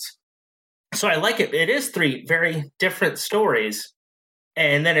essence. So I like it. It is three very different stories.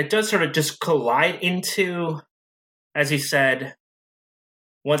 And then it does sort of just collide into, as you said,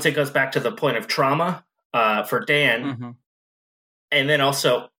 once it goes back to the point of trauma for Dan, mm-hmm. and then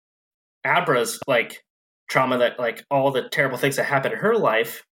also Abra's like trauma, that like all the terrible things that happen in her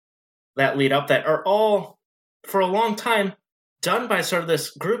life that lead up, that are all for a long time done by sort of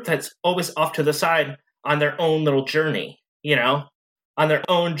this group that's always off to the side on their own little journey, you know, on their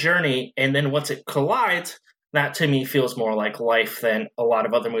own journey. And then once it collides, that to me feels more like life than a lot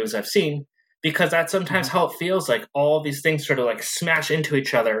of other movies I've seen, because that's sometimes how it feels, like all these things sort of like smash into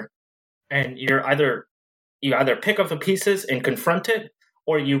each other, and you either pick up the pieces and confront it,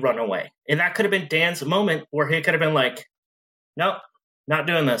 or you run away. And that could have been Dan's moment where he could have been like, nope, not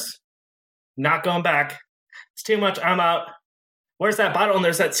doing this, not going back, it's too much, I'm out. Where's that bottle? And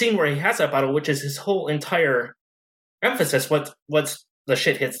there's that scene where he has that bottle, which is his whole entire emphasis. What's the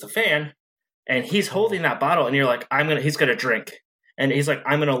shit hits the fan. And he's holding that bottle, and you're like, he's going to drink. And he's like,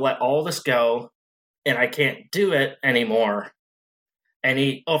 I'm going to let all this go, and I can't do it anymore. And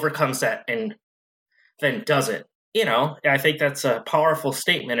he overcomes that and then does it. You know, I think that's a powerful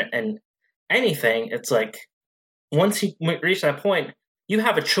statement. And anything, it's like, once you reach that point, you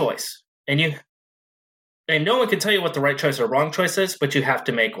have a choice. And no one can tell you what the right choice or wrong choice is, but you have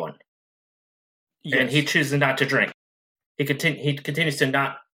to make one. Yes. And he chooses not to drink. He continues to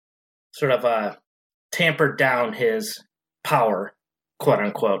not sort of tampered down his power, quote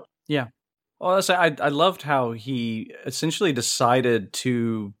unquote. Yeah. Well, I loved how he essentially decided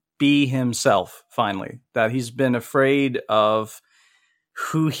to be himself finally, that he's been afraid of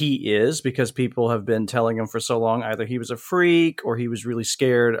who he is because people have been telling him for so long either he was a freak or he was really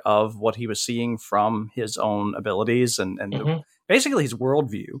scared of what he was seeing from his own abilities and mm-hmm. Basically his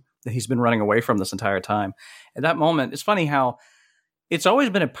worldview that he's been running away from this entire time. At that moment, it's funny how it's always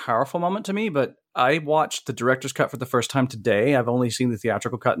been a powerful moment to me, but I watched the director's cut for the first time today. I've only seen the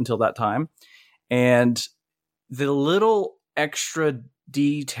theatrical cut until that time. And the little extra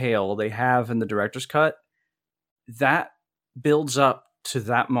detail they have in the director's cut, that builds up to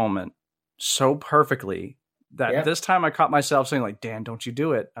that moment so perfectly that this time I caught myself saying like, Dan, don't you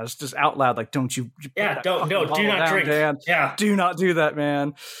do it. I was just out loud like, don't you. Yeah, do not drink. Dan. Yeah. Do not do that,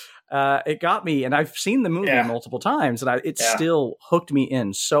 man. it got me, and I've seen the movie multiple times, and it still hooked me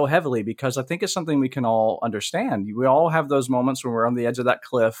in so heavily because I think it's something we can all understand. We all have those moments when we're on the edge of that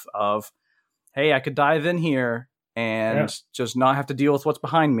cliff of, hey, I could dive in here and just not have to deal with what's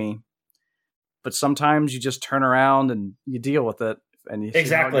behind me. But sometimes you just turn around and you deal with it, and you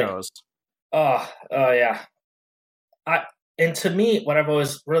see how it goes. Oh, yeah. And to me, what I've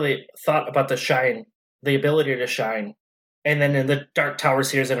always really thought about the shine, the ability to shine, and then in the Dark Tower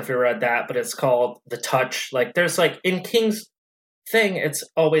series, I don't know if you read that, but it's called The Touch. Like, there's like, in King's thing, it's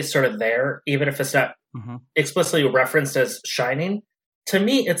always sort of there, even if it's not explicitly referenced as shining. To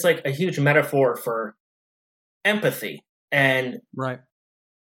me, it's like a huge metaphor for empathy and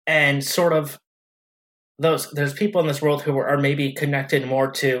sort of there's people in this world who are maybe connected more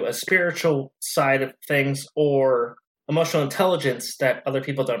to a spiritual side of things or emotional intelligence that other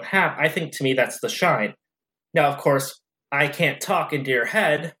people don't have. I think to me that's the shine. Now, of course, I can't talk into your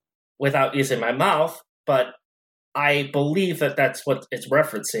head without using my mouth, but I believe that that's what it's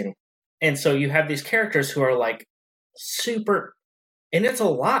referencing. And so you have these characters who are like super, and it's a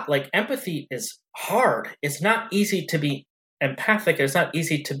lot. Like, empathy is hard. It's not easy to be empathic. It's not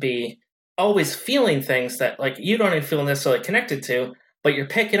easy to be always feeling things that like you don't even feel necessarily connected to, but you're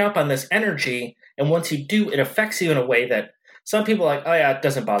picking up on this energy. And once you do, it affects you in a way that some people are like, oh yeah, it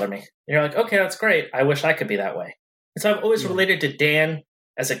doesn't bother me. And you're like, okay, that's great. I wish I could be that way. And so I've always related to Dan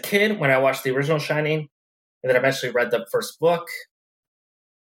as a kid when I watched the original Shining, and then eventually read the first book.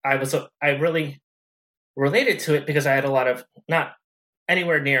 I really related to it because I had a lot of, not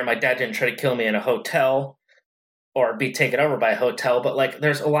anywhere near, my dad didn't try to kill me in a hotel or be taken over by a hotel, but like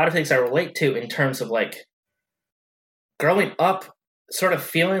there's a lot of things I relate to in terms of like growing up sort of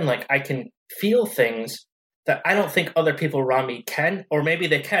feeling like I can feel things that I don't think other people around me can, or maybe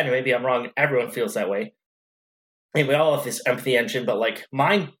they can, maybe I'm wrong, everyone feels that way. And we all have this empathy engine, but like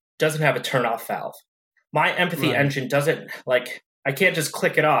mine doesn't have a turn off valve. My empathy engine doesn't, like, I can't just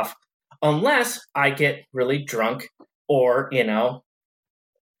click it off unless I get really drunk or, you know,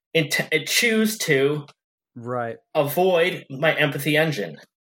 choose to avoid my empathy engine.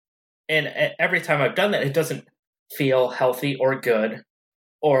 And every time I've done that, it doesn't feel healthy or good,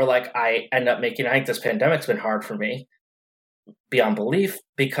 or like I end up making, I think this pandemic's been hard for me beyond belief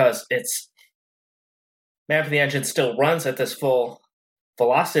because my empathy engine still runs at this full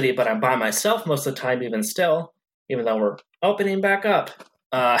velocity, but I'm by myself most of the time, even though we're opening back up.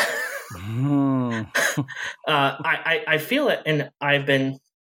 I feel it, and I've been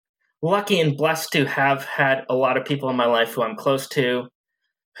lucky and blessed to have had a lot of people in my life who I'm close to,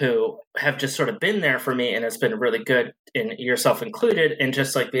 who have just sort of been there for me, and it's been really good, and yourself included, and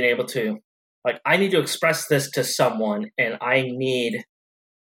just like being able to, like, I need to express this to someone, and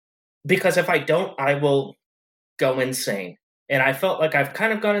because if I don't, I will go insane. And I felt like I've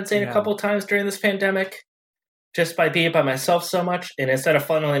kind of gone insane a couple of times during this pandemic, just by being by myself so much. And instead of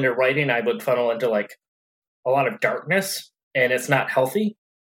funneling into writing, I would funnel into like a lot of darkness, and it's not healthy.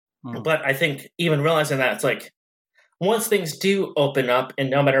 But I think even realizing that, it's like, once things do open up, and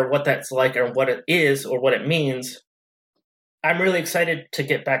no matter what that's like or what it is or what it means, I'm really excited to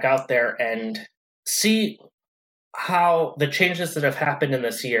get back out there and see how the changes that have happened in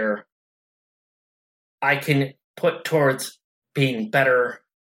this year I can put towards being better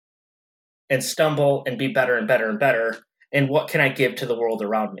and stumble and be better and better and better. And what can I give to the world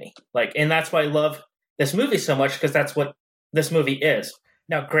around me? Like, and that's why I love this movie so much, because that's what this movie is.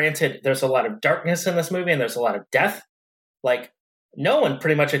 Now, granted, there's a lot of darkness in this movie and there's a lot of death. Like, no one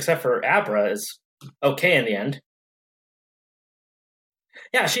pretty much except for Abra is okay in the end.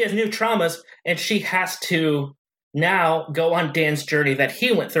 Yeah, she has new traumas, and she has to now go on Dan's journey that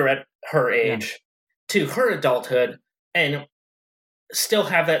he went through at her age to her adulthood, and still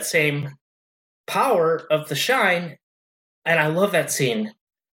have that same power of the shine. And I love that scene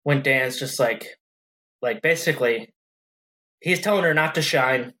when Dan's just like basically he's telling her not to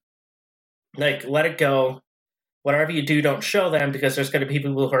shine, like, let it go. Whatever you do, don't show them, because there's going to be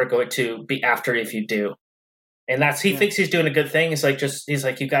people who are going to be after you if you do. And he thinks he's doing a good thing. He's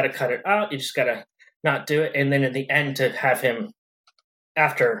like, you got to cut it out. You just got to not do it. And then in the end, to have him,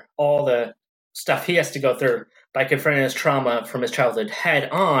 after all the stuff he has to go through by confronting his trauma from his childhood head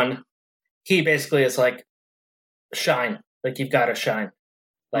on, he basically is like, shine. Like, you've got to shine.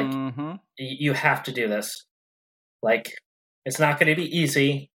 Like, you have to do this. Like, it's not going to be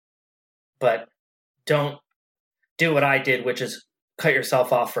easy, but don't do what I did, which is cut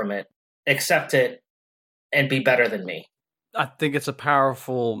yourself off from it, accept it, and be better than me. I think it's a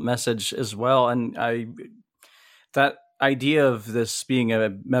powerful message as well. And that idea of this being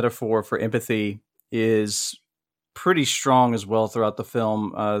a metaphor for empathy is pretty strong as well throughout the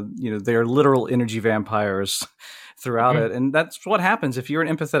film. They are literal energy vampires throughout it. And that's what happens if you're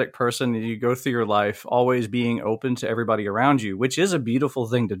an empathetic person and you go through your life always being open to everybody around you, which is a beautiful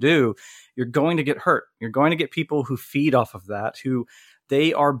thing to do. You're going to get hurt. You're going to get people who feed off of that, who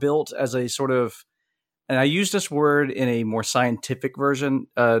they are built as a sort of, and I use this word in a more scientific version,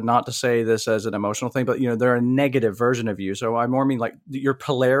 not to say this as an emotional thing, but they're a negative version of you. So I more mean like your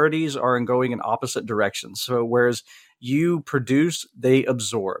polarities are going in opposite directions. So whereas you produce, they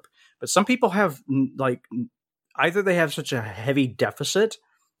absorb. But some people have like either they have such a heavy deficit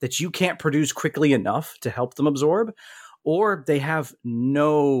that you can't produce quickly enough to help them absorb, or they have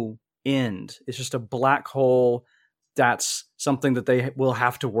no end. It's just a black hole. That's something that they will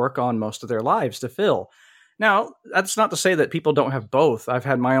have to work on most of their lives to fill. Now, that's not to say that people don't have both. I've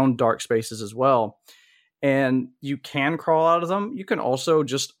had my own dark spaces as well. And you can crawl out of them. You can also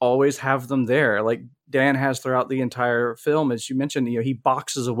just always have them there. Like Dan has throughout the entire film, as you mentioned, he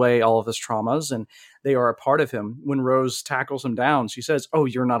boxes away all of his traumas and they are a part of him. When Rose tackles him down, she says, "Oh,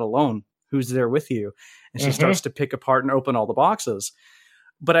 you're not alone. Who's there with you?" And she starts to pick apart and open all the boxes.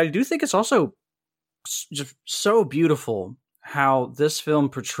 But I do think it's also just so beautiful how this film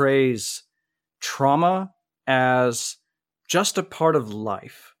portrays trauma as just a part of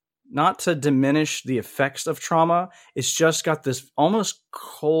life, not to diminish the effects of trauma. It's just got this almost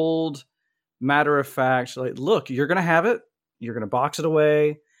cold, matter of fact, like, look, you're going to have it, you're going to box it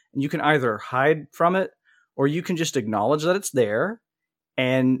away, and you can either hide from it or you can just acknowledge that it's there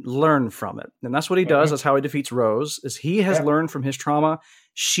and learn from it. And that's what he does. That's how he defeats Rose, is he has learned from his trauma.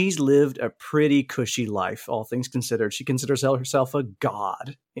 She's lived a pretty cushy life, all things considered. She considers herself a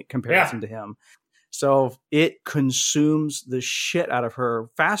god in comparison to him. So it consumes the shit out of her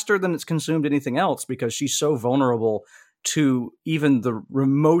faster than it's consumed anything else because she's so vulnerable to even the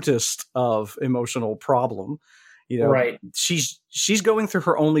remotest of emotional problem. Right. She's going through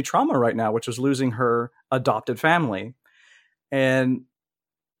her only trauma right now, which was losing her adopted family. And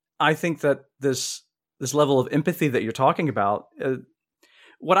I think that this level of empathy that you're talking about, I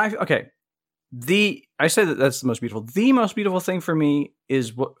say that that's the most beautiful. The most beautiful thing for me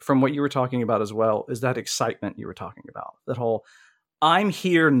is from what you were talking about as well, is that excitement you were talking about. That whole, I'm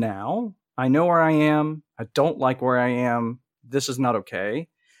here now. I know where I am. I don't like where I am. This is not okay.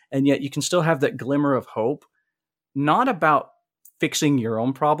 And yet you can still have that glimmer of hope, not about fixing your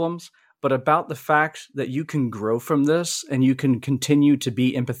own problems, but about the fact that you can grow from this and you can continue to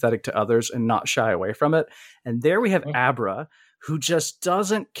be empathetic to others and not shy away from it. And there we have Abra, who just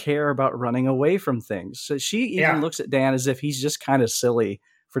doesn't care about running away from things. So she even looks at Dan as if he's just kind of silly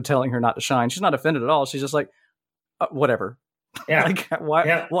for telling her not to shine. She's not offended at all. She's just like, whatever. Yeah. Like,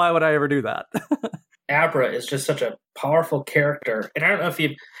 why would I ever do that? Abra is just such a powerful character. And I don't know if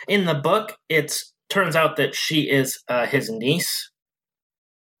in the book, turns out that she is his niece.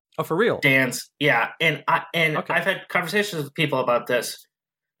 Oh, for real? Dan's. Yeah. And I've had conversations with people about this.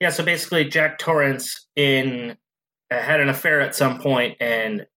 Yeah. So basically Jack Torrance had an affair at some point,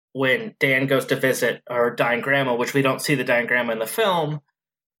 and when Dan goes to visit her dying grandma, which we don't see the dying grandma in the film,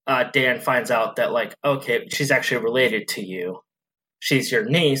 Dan finds out that, like, okay, she's actually related to you. She's your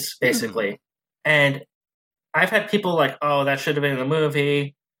niece, basically. And I've had people like, oh, that should have been in the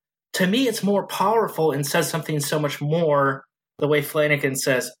movie. To me, it's more powerful and says something so much more the way Flanagan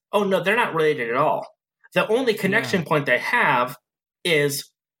says, oh, no, they're not related at all. The only connection point they have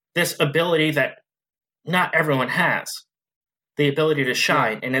is this ability that not everyone has, the ability to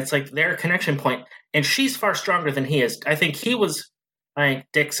shine. And it's like their connection point. And she's far stronger than he is. I think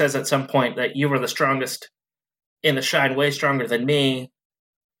Dick says at some point that you were the strongest in the shine, way stronger than me.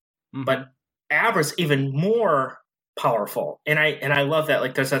 But Abra's even more powerful. And I love that.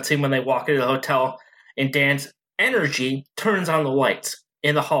 Like, there's that scene when they walk into the hotel and Dan's energy turns on the lights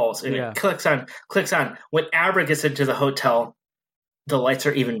in the halls and it clicks on. When Abra gets into the hotel, the lights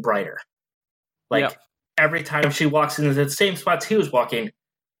are even brighter. Like, every time she walks into the same spots he was walking,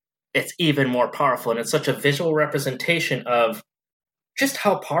 it's even more powerful. And it's such a visual representation of just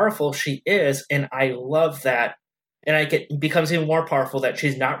how powerful she is. And I love that. And it becomes even more powerful that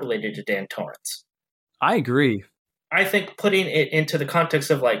she's not related to Dan Torrance. I agree. I think putting it into the context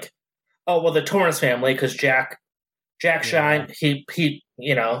of like, oh, well, the Torrance family, because Jack Shine, he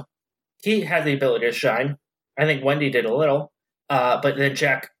had the ability to shine. I think Wendy did a little, but then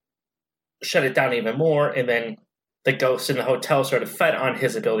Jack shut it down even more, and then the ghosts in the hotel sort of fed on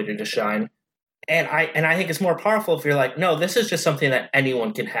his ability to shine. And I think it's more powerful if you're like, no, this is just something that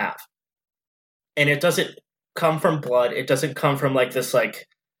anyone can have. And it doesn't come from blood. It doesn't come from like this, like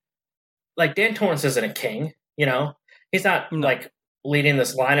Dan Torrance isn't a king, you know? He's not like leading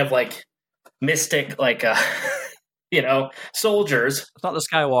this line of like mystic, like soldiers. It's not the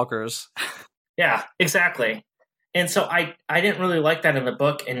Skywalkers. Yeah, exactly. And so I didn't really like that in the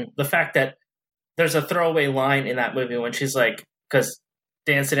book, and the fact that there's a throwaway line in that movie when she's like, because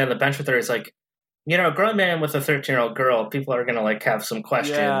Dan's sitting on the bench with her, he's like, a grown man with a 13-year-old girl, people are gonna like have some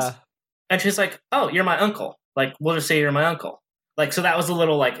questions. Yeah. And she's like, "Oh, you're my uncle. Like, we'll just say you're my uncle." Like, so that was a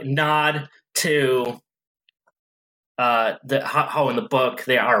little like nod to how in the book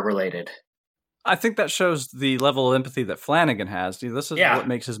they are related. I think that shows the level of empathy that Flanagan has. This is what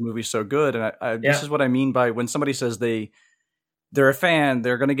makes his movie so good. And this is what I mean by when somebody says they're a fan,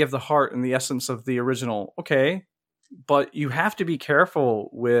 they're going to give the heart and the essence of the original. Okay, but you have to be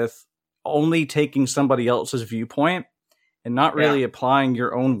careful with only taking somebody else's viewpoint and not really applying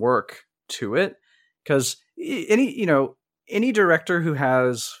your own work to it. Because any director who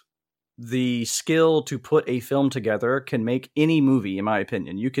has the skill to put a film together can make any movie, in my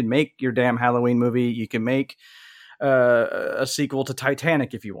opinion. You can make your damn Halloween movie. You can make a sequel to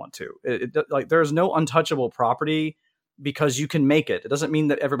Titanic if you want to. Like, there's no untouchable property because you can make it. It doesn't mean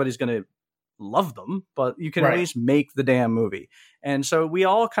that everybody's going to love them, but you can at least make the damn movie. And so we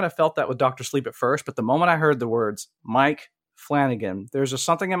all kind of felt that with Dr. Sleep at first, but the moment I heard the words Mike Flanagan, there's just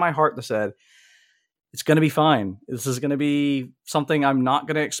something in my heart that said, it's going to be fine. This is going to be something I'm not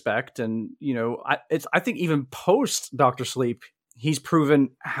going to expect. And, I think even post Dr. Sleep, he's proven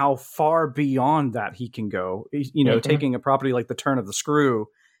how far beyond that he can go. Taking a property like The Turn of the Screw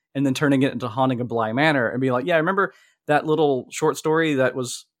and then turning it into Haunting of Bly Manor and being like, yeah, I remember that little short story that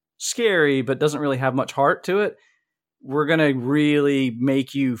was scary, but doesn't really have much heart to it. We're going to really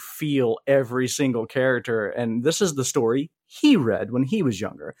make you feel every single character. And this is the story he read when he was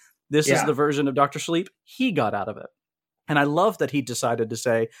younger. This is the version of Dr. Sleep he got out of it. And I love that he decided to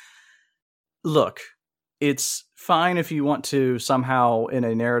say, look, it's fine if you want to somehow in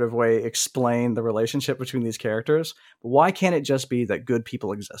a narrative way explain the relationship between these characters, but why can't it just be that good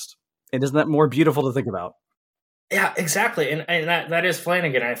people exist? And isn't that more beautiful to think about? Yeah, exactly. And that is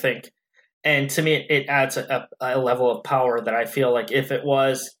Flanagan, I think. And to me, it adds a level of power that I feel like if it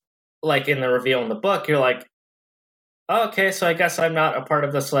was like in the reveal in the book, you're like, oh, okay, so I guess I'm not a part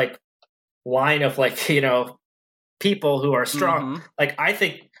of this like line of like, people who are strong. Mm-hmm. Like, I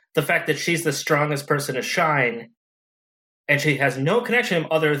think the fact that she's the strongest person to shine and she has no connection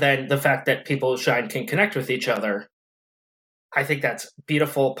other than the fact that people who shine can connect with each other. I think that's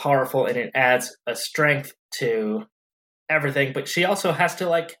beautiful, powerful, and it adds a strength to everything. But she also has to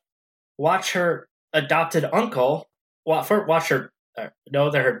like watch her adopted uncle, watch her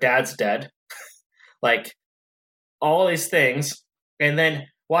know that her dad's dead, like all these things, and then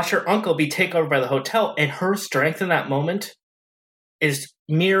watch her uncle be taken over by the hotel, and her strength in that moment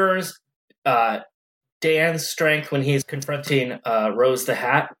mirrors Dan's strength when he's confronting Rose the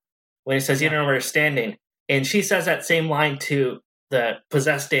Hat, when he says, you don't know where you're standing. And she says that same line to the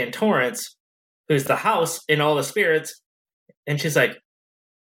possessed Dan Torrance, who's the house in all the spirits. And he's like,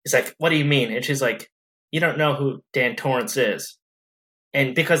 what do you mean? And she's like, you don't know who Dan Torrance is.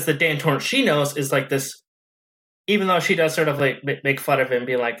 And because the Dan Torrance she knows is like this, even though she does sort of like make fun of him,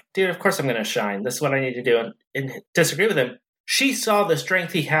 being like, dude, of course I'm going to shine. This is what I need to do. And disagree with him. She saw the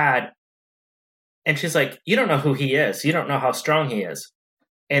strength he had. And she's like, you don't know who he is. You don't know how strong he is.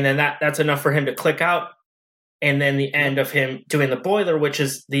 And then that's enough for him to click out. And then the end of him doing the boiler, which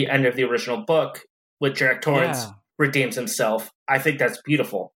is the end of the original book, with Jack Torrance redeems himself. I think that's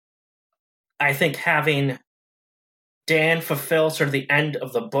beautiful. I think having Dan fulfill sort of the end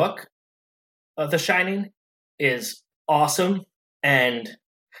of the book of The Shining is awesome and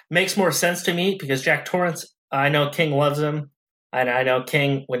makes more sense to me because Jack Torrance, I know King loves him. And I know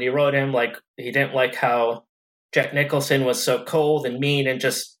King, when he wrote him, like he didn't like how Jack Nicholson was so cold and mean and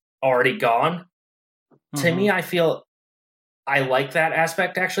just already gone. Mm-hmm. To me, I feel I like that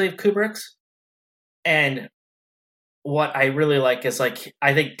aspect actually of Kubrick's. And what I really like is like,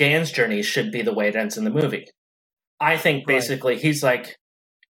 I think Dan's journey should be the way it ends in the movie. I think basically he's like,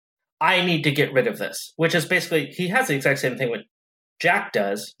 I need to get rid of this, which is basically, he has the exact same thing what Jack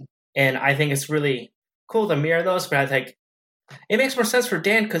does. And I think it's really cool to mirror those, but I think it makes more sense for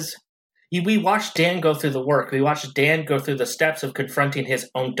Dan because we watched Dan go through the work. We watched Dan go through the steps of confronting his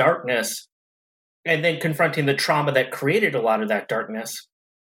own darkness and then confronting the trauma that created a lot of that darkness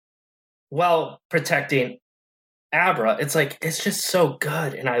while protecting Abra. It's like, it's just so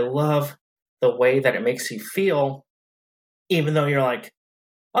good. And I love the way that it makes you feel, even though you're like,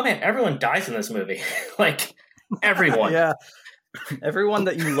 oh man, everyone dies in this movie. Like, everyone. Yeah. Everyone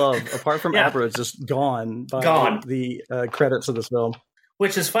that you love, apart from Abra, is just gone by the credits of this film.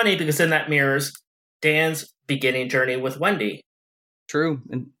 Which is funny because then that mirrors Dan's beginning journey with Wendy. True.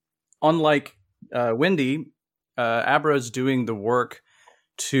 And unlike Wendy, Abra's doing the work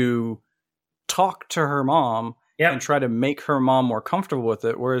to talk to her mom Yep. and try to make her mom more comfortable with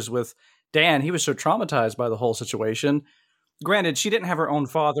it. Whereas with Dan, he was so traumatized by the whole situation. Granted, she didn't have her own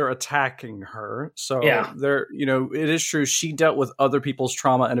father attacking her. So Yeah. there, it is true. She dealt with other people's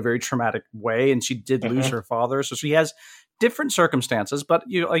trauma in a very traumatic way, and she did lose her father. So she has different circumstances, but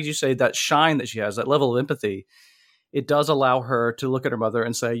like you say, that shine that she has, that level of empathy, it does allow her to look at her mother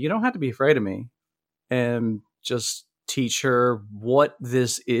and say, you don't have to be afraid of me, and just teach her what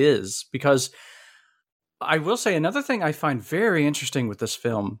this is. Because I will say another thing I find very interesting with this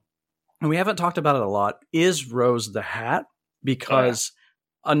film, and we haven't talked about it a lot, is Rose the Hat. Because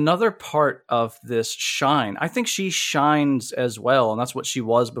another part of this shine, I think she shines as well, and that's what she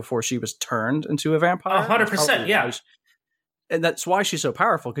was before she was turned into a vampire. 100%, yeah. And that's why she's so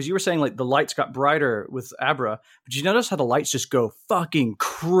powerful, because you were saying like the lights got brighter with Abra, but you notice how the lights just go fucking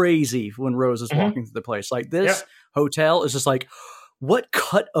crazy when Rose is walking through the place. Like this hotel is just like, what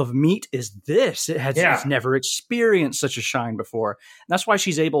cut of meat is this? It's never experienced such a shine before. And that's why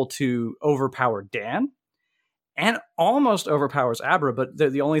she's able to overpower Dan and almost overpowers Abra, but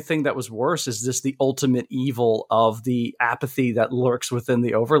the only thing that was worse is the ultimate evil of the apathy that lurks within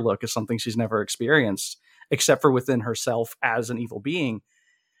the Overlook is something she's never experienced, except for within herself as an evil being.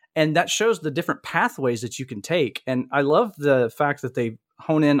 And that shows the different pathways that you can take. And I love the fact that they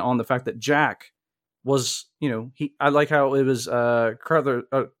hone in on the fact that Jack was, I like how it was Carruthers,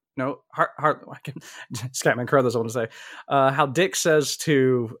 Scatman Carruthers, I want to say, how Dick says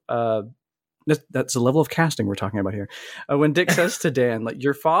to, that's the level of casting we're talking about here. When Dick says to Dan, like,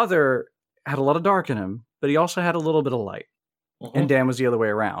 your father had a lot of dark in him, but he also had a little bit of light. And Dan was the other way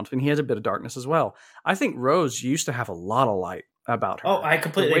around, and he has a bit of darkness as well. I think Rose used to have a lot of light about her. Oh, I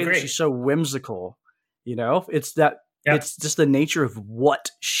completely the way agree. That she's so whimsical, it's that it's just the nature of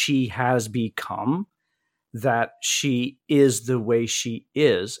what she has become, that she is the way she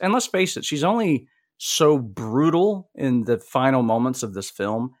is. And let's face it, she's only so brutal in the final moments of this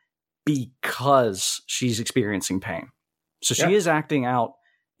film because she's experiencing pain. So she is acting out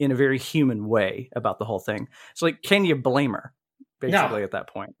in a very human way about the whole thing. So, like, can you blame her, basically, at that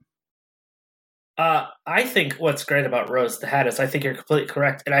point? I think what's great about Rose the Hat is I think you're completely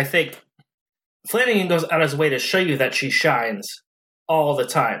correct. And I think Flanagan goes out of his way to show you that she shines all the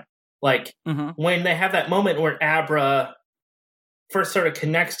time. Like, when they have that moment where Abra first sort of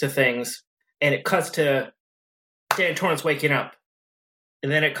connects to things, and it cuts to Dan Torrance waking up,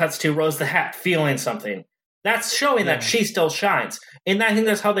 and then it cuts to Rose the Hat feeling something. That's showing that she still shines. And I think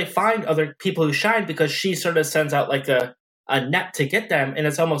that's how they find other people who shine, because she sort of sends out like a net to get them, and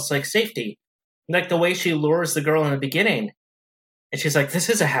it's almost like safety. Like the way she lures the girl in the beginning. And she's like, this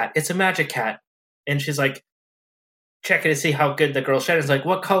is a hat. It's a magic hat. And she's like, checking to see how good the girl shines. Like,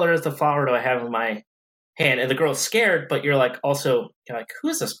 what color is the flower do I have in my hand? And the girl's scared, but you're like, also, you're like, who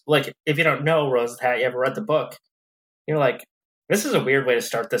is this? Like, if you don't know Rose the Hat, you ever read the book, you're like, this is a weird way to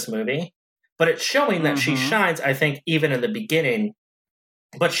start this movie. But it's showing that she shines, I think, even in the beginning.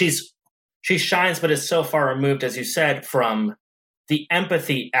 But she shines, but is so far removed, as you said, from the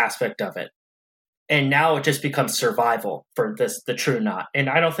empathy aspect of it. And now it just becomes survival for the True Knot. And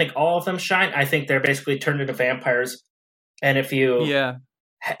I don't think all of them shine. I think they're basically turned into vampires. And if you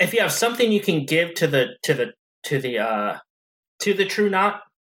have something you can give to the True Knot,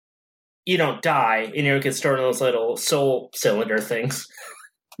 you don't die, and you can store in those little soul cylinder things.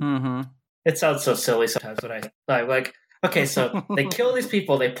 It sounds so silly sometimes when I'm like, okay, so they kill these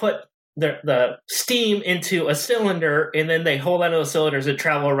people, they put the steam into a cylinder, and then they hold onto those cylinders and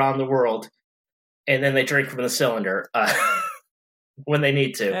travel around the world, and then they drink from the cylinder when they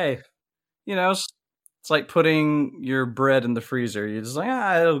need to. Hey, it's like putting your bread in the freezer. You're just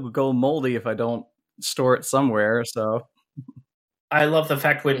like, it'll go moldy if I don't store it somewhere, so... I love the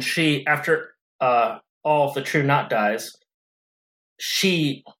fact when she, after all of the True Knot dies,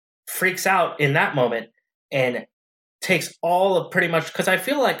 she freaks out in that moment and takes all of pretty much, because I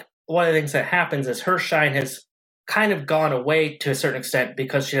feel like one of the things that happens is her shine has kind of gone away to a certain extent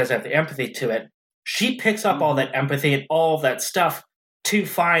because she doesn't have the empathy to it. She picks up all that empathy and all of that stuff to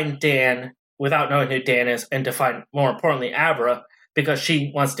find Dan without knowing who Dan is, and to find, more importantly, Abra, because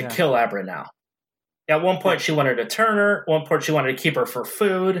she wants to kill Abra now. At one point, she wanted to turn her. At one point, she wanted to keep her for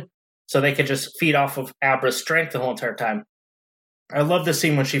food so they could just feed off of Abra's strength the whole entire time. I love the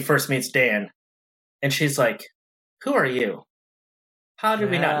scene when she first meets Dan, and she's like, who are you? How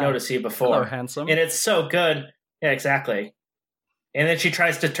did we not notice you before? Hello, handsome. And it's so good. Yeah, exactly. And then she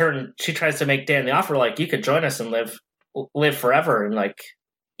tries to make Dan the offer, like, you could join us and live forever and, like,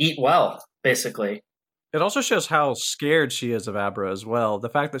 eat well, basically. It also shows how scared she is of Abra as well. The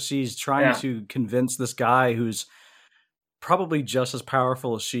fact that she's trying to convince this guy who's probably just as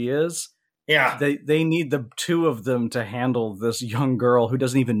powerful as she is. Yeah. They need the two of them to handle this young girl who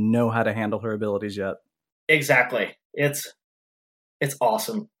doesn't even know how to handle her abilities yet. Exactly. It's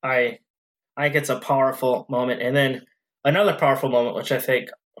awesome. I think it's a powerful moment. And then another powerful moment, which I think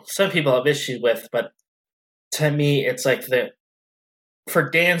some people have issues with, but to me, it's like for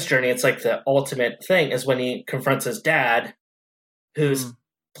Dan's journey, it's like the ultimate thing is when he confronts his dad, who's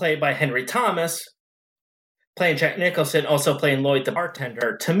played by Henry Thomas, playing Jack Nicholson, also playing Lloyd the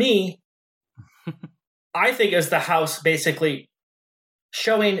bartender. To me, I think is the house basically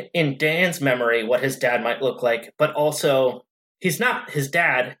showing in Dan's memory what his dad might look like, but also he's not his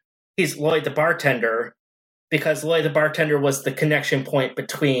dad. He's Lloyd the bartender, because Lloyd the bartender was the connection point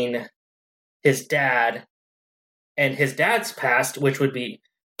between his dad and his dad's past, which would be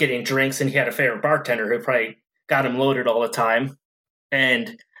getting drinks, and he had a favorite bartender who probably got him loaded all the time.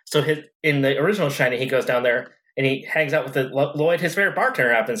 And so in the original Shining, he goes down there and he hangs out with Lloyd. His favorite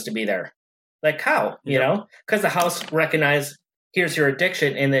bartender happens to be there. Like how, you know? Because the house recognized, here's your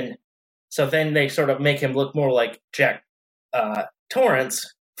addiction, and then they sort of make him look more like Jack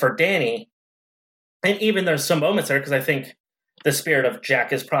Torrance for Danny. And even there's some moments there, because I think the spirit of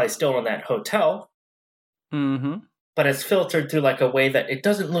Jack is probably still in that hotel. Mm-hmm. But it's filtered through like a way that it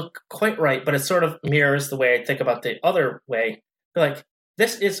doesn't look quite right, but it sort of mirrors the way I think about the other way. Like,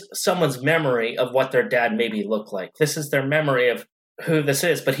 this is someone's memory of what their dad maybe looked like. This is their memory of who this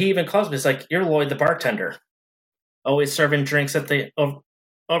is. But he even calls me, it's like, you're Lloyd the bartender, always serving drinks at the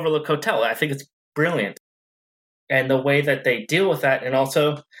Overlook Hotel. I think it's brilliant. And the way that they deal with that. And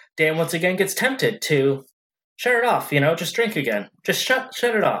also, Dan once again gets tempted to shut it off, just drink again. Just shut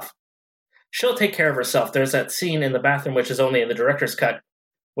it off. She'll take care of herself. There's that scene in the bathroom, which is only in the director's cut,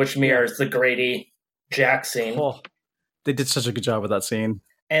 which mirrors the Grady Jack scene. Oh, they did such a good job with that scene.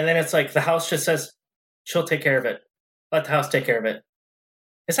 And then it's like the house just says, she'll take care of it. Let the house take care of it.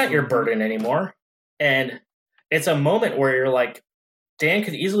 It's not your burden anymore. And it's a moment where you're like, Dan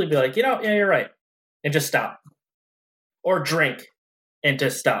could easily be like, yeah, you're right. And just stop. Or drink and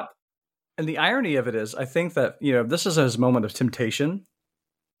just stop. And the irony of it is, I think that, this is his moment of temptation.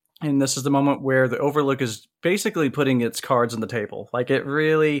 And this is the moment where the Overlook is basically putting its cards on the table. Like, it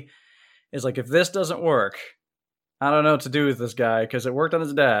really is like, if this doesn't work, I don't know what to do with this guy, because it worked on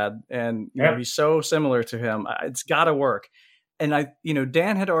his dad, and he's so similar to him. It's got to work. And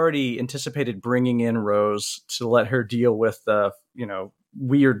Dan had already anticipated bringing in Rose to let her deal with the,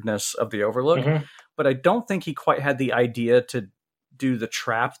 weirdness of the Overlook. Mm-hmm. But I don't think he quite had the idea to do the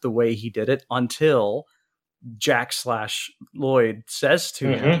trap the way he did it until Jack/Lloyd says to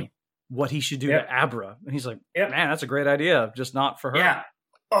him what he should do to Abra. And he's like, man, that's a great idea. Just not for her. Yeah.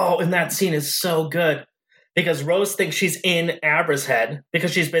 Oh, and that scene is so good. Because Rose thinks she's in Abra's head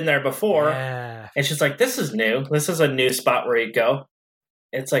because she's been there before. Yeah. And she's like, this is new. This is a new spot where you go.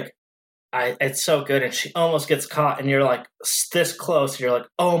 It's like, it's so good. And she almost gets caught, and you're like this close. You're like,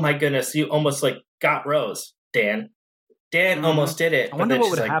 oh my goodness, you almost like got Rose, Dan. Dan almost did it. I wonder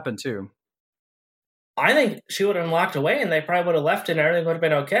what would have happened too. I think she would have been locked away, and they probably would have left, and everything would have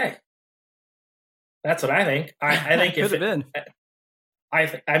been okay. That's what I think. I think it could have been.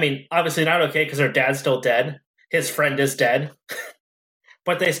 I mean, obviously not okay because her dad's still dead. His friend is dead.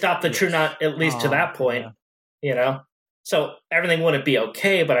 But they stopped the True Knot at least to that point, So everything wouldn't be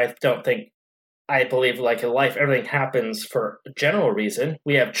okay, but I believe like in life, everything happens for a general reason.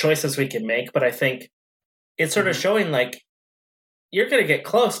 We have choices we can make, but I think it's sort of showing like you're going to get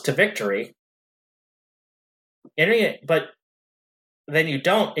close to victory. But then you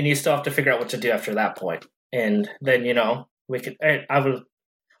don't, and you still have to figure out what to do after that point. And then, I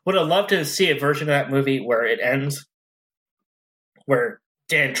would have loved to see a version of that movie where it ends, where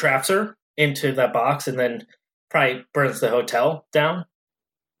Dan traps her into that box and then probably burns the hotel down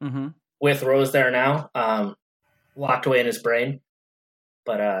with Rose there now, locked away in his brain.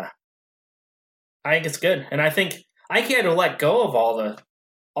 But I think it's good. And I think he had to let go of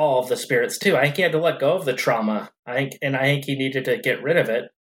all of the spirits too. I think he had to let go of the trauma. I think he needed to get rid of it.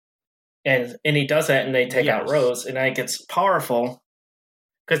 And he does that, and they take out Rose, and I think it's powerful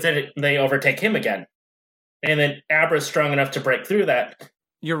because then they overtake him again. And then Abra's strong enough to break through that.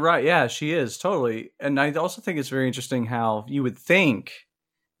 You're right. Yeah, she is, totally. And I also think it's very interesting how you would think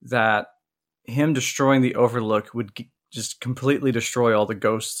that him destroying the Overlook would just completely destroy all the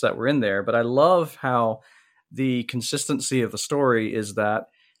ghosts that were in there. But I love how the consistency of the story is that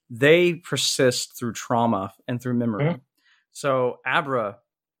they persist through trauma and through memory. Mm-hmm. So Abra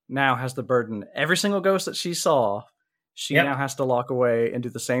now has the burden. Every single ghost that she saw, she now has to lock away and do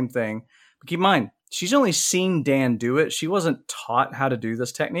the same thing. Keep in mind, she's only seen Dan do it. She wasn't taught how to do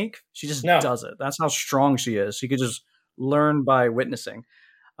this technique. She just does it. That's how strong she is. She could just learn by witnessing.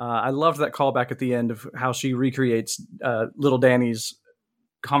 I loved that callback at the end of how she recreates little Danny's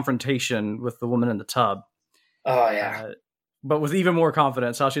confrontation with the woman in the tub. Oh, yeah. But with even more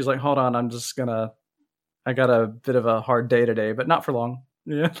confidence, how she's like, hold on, I got a bit of a hard day today, but not for long.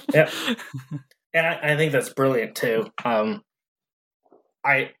 Yeah. Yep. And I think that's brilliant too. God,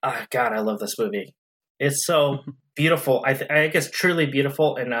 I love this movie. It's so beautiful. I guess truly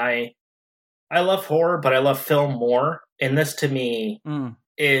beautiful. And I love horror, but I love film more. And this to me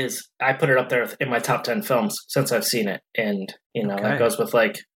is, I put it up there in my top 10 films since I've seen it. And, that goes with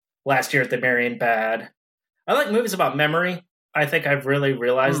like Last Year at the Marion Bad. I like movies about memory. I think I've really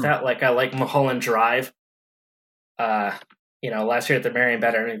realized that. Like I like Mulholland Drive. Last Year at the Marion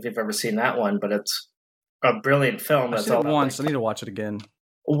Bad. I don't know if you've ever seen that one, but it's a brilliant film. I've seen it once. I need to watch it again.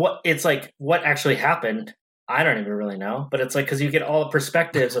 What actually happened? I don't even really know, but it's like, because you get all the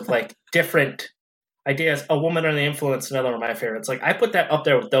perspectives of like different ideas. A Woman Under the Influence, another one of my favorites. Like I put that up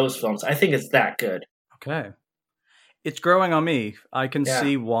there with those films. I think it's that good. Okay. It's growing on me. I can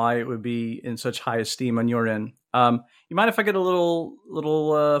see why it would be in such high esteem on your end. You mind if I get a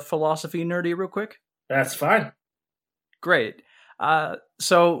little philosophy nerdy real quick? That's fine. Great.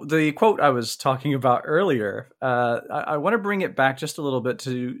 So the quote I was talking about earlier, I want to bring it back just a little bit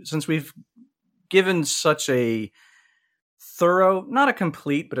since we've given such a thorough, not a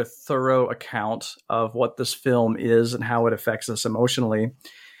complete, but a thorough account of what this film is and how it affects us emotionally.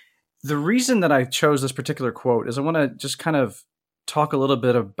 The reason that I chose this particular quote is I want to just kind of talk a little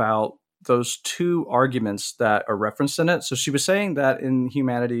bit about those two arguments that are referenced in it. So she was saying that in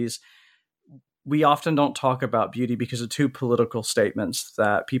humanities, we often don't talk about beauty because of two political statements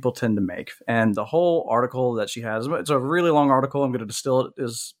that people tend to make. And the whole article that she has, it's a really long article. I'm going to distill it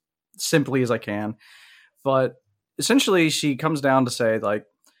as simply as I can. But essentially, she comes down to say, like,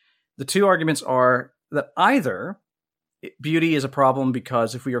 the two arguments are that either beauty is a problem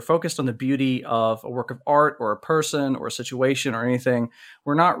because if we are focused on the beauty of a work of art or a person or a situation or anything,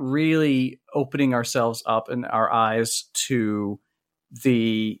 we're not really opening ourselves up in our eyes to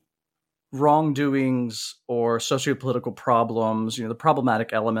the wrongdoings or sociopolitical problems, the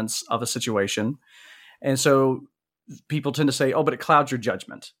problematic elements of a situation. And so people tend to say, oh, but it clouds your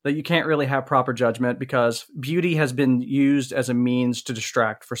judgment, that you can't really have proper judgment because beauty has been used as a means to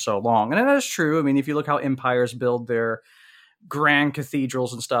distract for so long. And that is true. I mean, if you look how empires build their grand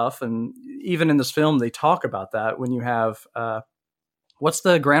cathedrals and stuff, and even in this film, they talk about that when you have, what's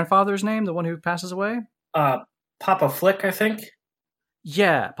the grandfather's name? The one who passes away? Papa Flick, I think.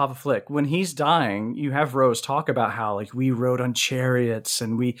 Yeah, Papa Flick. When he's dying, you have Rose talk about how like we rode on chariots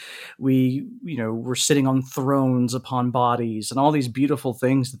and we were sitting on thrones upon bodies and all these beautiful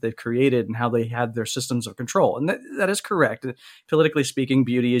things that they've created and how they had their systems of control. And that is correct. Politically speaking,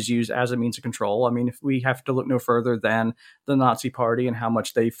 beauty is used as a means of control. I mean, if we have to look no further than the Nazi Party and how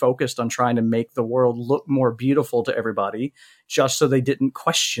much they focused on trying to make the world look more beautiful to everybody, just so they didn't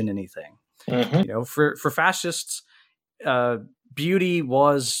question anything. Mm-hmm. For fascists, beauty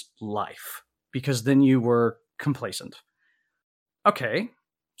was life because then you were complacent. Okay.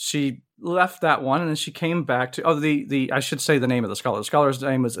 She left that one and then she came back to, I should say the name of the scholar. The scholar's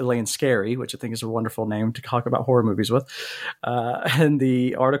name was Elaine Scarry, which I think is a wonderful name to talk about horror movies with. And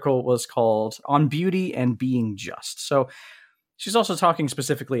the article was called On Beauty and Being Just. So she's also talking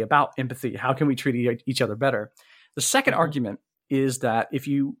specifically about empathy. How can we treat each other better? The second argument is that if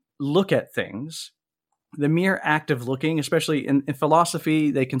you look at things, the mere act of looking, especially in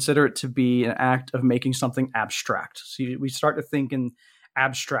philosophy, they consider it to be an act of making something abstract. So we start to think in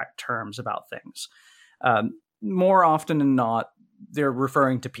abstract terms about things. More often than not, they're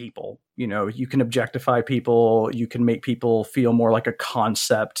referring to people. You can objectify people. You can make people feel more like a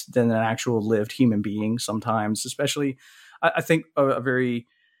concept than an actual lived human being sometimes, especially, I think a very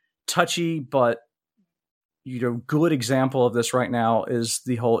touchy but good example of this right now is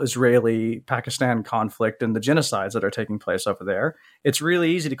the whole Israeli-Pakistan conflict and the genocides that are taking place over there. It's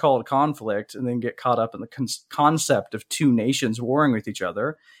really easy to call it a conflict and then get caught up in the concept of two nations warring with each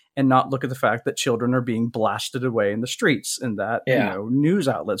other and not look at the fact that children are being blasted away in the streets and that news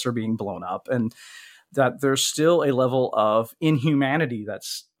outlets are being blown up and that there's still a level of inhumanity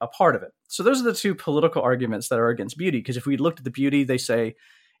that's a part of it. So those are the two political arguments that are against beauty, because if we looked at the beauty, they say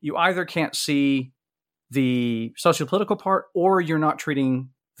you either can't see the sociopolitical part, or you're not treating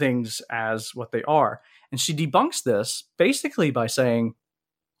things as what they are. And she debunks this basically by saying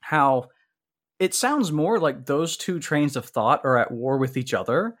how it sounds more like those two trains of thought are at war with each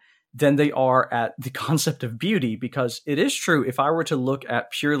other than they are at the concept of beauty, because it is true, if I were to look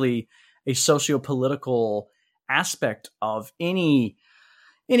at purely a socio-political aspect of any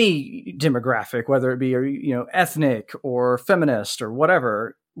demographic, whether it be, ethnic or feminist or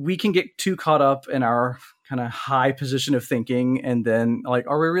whatever, we can get too caught up in our kind of high position of thinking. And then like,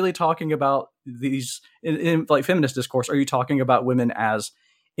 are we really talking about these in like feminist discourse? Are you talking about women as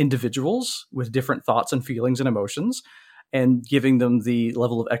individuals with different thoughts and feelings and emotions, and giving them the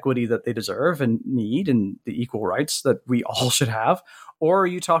level of equity that they deserve and need and the equal rights that we all should have? Or are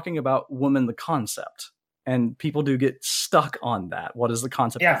you talking about woman, the concept? And people do get stuck on that. What is the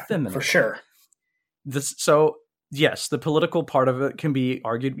concept of feminism? For sure. So yes, the political part of it can be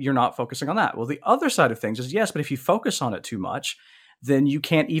argued you're not focusing on that. Well, the other side of things is yes, but if you focus on it too much, then you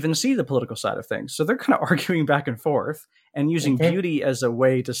can't even see the political side of things. So they're kind of arguing back and forth and using beauty as a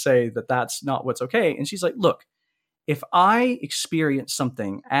way to say that that's not what's okay. And she's like, look, if I experience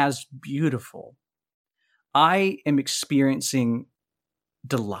something as beautiful, I am experiencing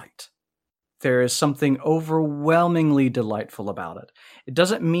delight. There is something overwhelmingly delightful about it. It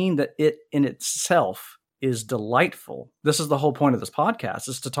doesn't mean that it in itself is delightful. This is the whole point of this podcast,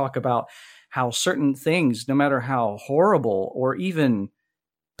 is to talk about how certain things, no matter how horrible or even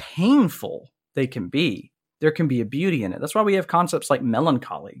painful they can be, there can be a beauty in it. That's why we have concepts like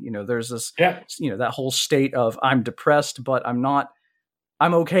melancholy. There's this, that whole state of I'm depressed, but I'm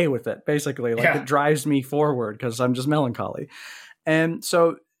okay with it, basically. Like it drives me forward because I'm just melancholy. And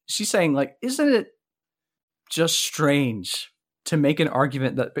so she's saying, like, isn't it just strange to make an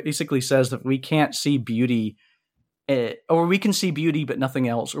argument that basically says that we can't see beauty, or we can see beauty but nothing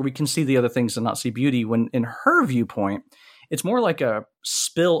else, or we can see the other things and not see beauty, when in her viewpoint, it's more like a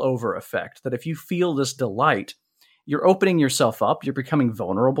spillover effect, that if you feel this delight, you're opening yourself up, you're becoming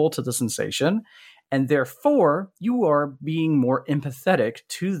vulnerable to the sensation, and therefore you are being more empathetic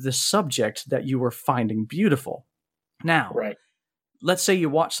to the subject that you are finding beautiful. Now, let's say you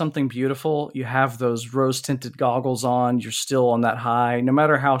watch something beautiful, you have those rose-tinted goggles on, you're still on that high, no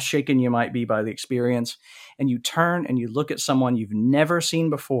matter how shaken you might be by the experience, and you turn and you look at someone you've never seen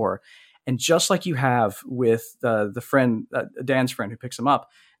before, and just like you have with the friend, Dan's friend who picks him up,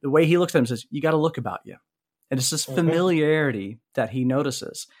 the way he looks at him says, you got to look about you. And it's this familiarity that he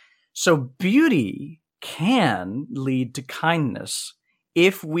notices. So beauty can lead to kindness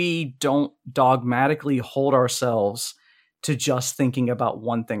if we don't dogmatically hold ourselves to just thinking about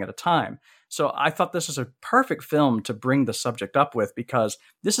one thing at a time. So I thought this was a perfect film to bring the subject up with, because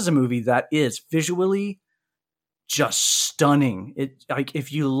this is a movie that is visually just stunning. Like,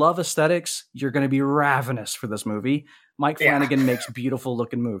 if you love aesthetics, you're going to be ravenous for this movie. Mike Flanagan makes beautiful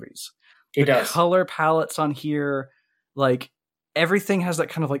looking movies. He does. The color palettes on here, like everything has that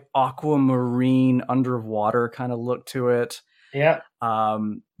kind of like aquamarine underwater kind of look to it. Yeah.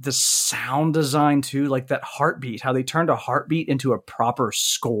 The sound design too, like that heartbeat, how they turned a heartbeat into a proper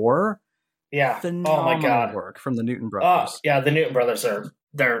score. Yeah. Phenomenal my God. work from the Newton brothers. Yeah, the Newton brothers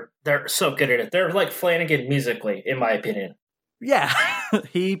they're so good at it. They're like Flanagan musically, in my opinion. Yeah.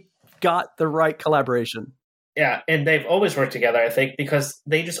 He got the right collaboration. Yeah, and they've always worked together, I think, because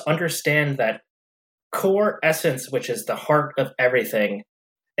they just understand that core essence, which is the heart of everything.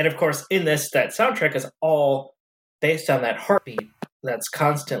 And of course, in this, that soundtrack is all based on that heartbeat that's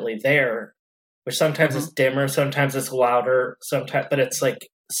constantly there, which sometimes is dimmer, sometimes it's louder, but it's like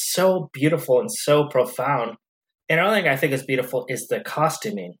so beautiful and so profound. And another thing I think is beautiful is the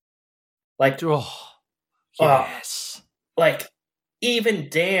costuming. Like, yes. Like, even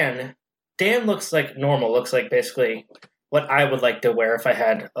Dan looks like normal, looks like basically what I would like to wear if I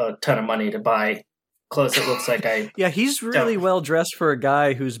had a ton of money to buy clothes that looks like I... Yeah, he's really well dressed for a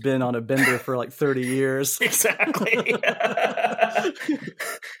guy who's been on a bender for like 30 years. Exactly.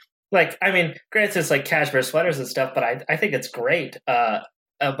 Like, I mean, granted, it's like cashmere sweaters and stuff, but I think it's great. But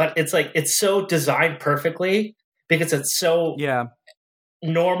it's like, it's so designed perfectly because it's so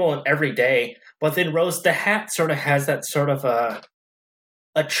normal and everyday. But then Rose, the hat sort of has that sort of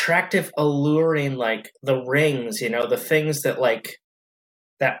attractive, alluring, like the rings, the things that like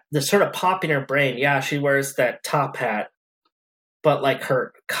that the sort of pop in her brain. Yeah, she wears that top hat, but like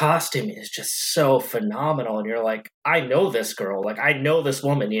her costume is just so phenomenal, and you're like, I know this girl, like I know this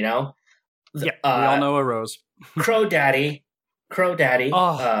woman, Yeah, we all know a Rose. Crow Daddy.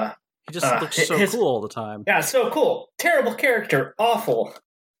 Oh, he just looks so cool all the time. Yeah, so cool. Terrible character, awful,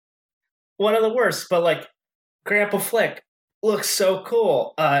 one of the worst. But like Grandpa Flick looks so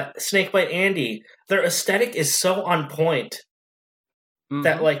cool. Snakebite Andy, their aesthetic is so on point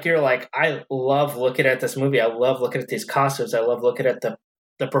that like you're like, I love looking at this movie. I love looking at these costumes. I love looking at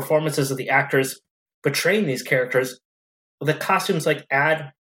the performances of the actors portraying these characters. The costumes like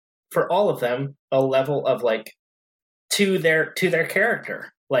add for all of them a level of like to their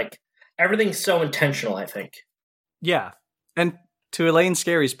character. Like everything's so intentional, I think. Yeah. And to Elaine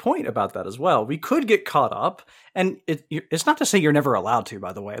Scarry's point about that as well, we could get caught up, and it's not to say you're never allowed to,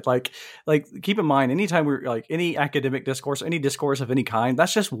 by the way. Like keep in mind, anytime we're like any academic discourse, any discourse of any kind,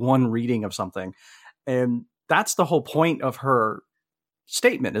 that's just one reading of something. And that's the whole point of her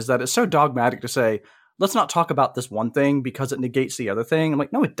statement, is that it's so dogmatic to say, let's not talk about this one thing because it negates the other thing. I'm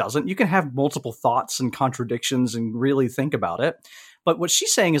like, no, it doesn't. You can have multiple thoughts and contradictions and really think about it. But what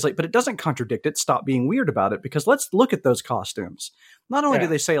she's saying is like, but it doesn't contradict it. Stop being weird about it, because let's look at those costumes. Not only do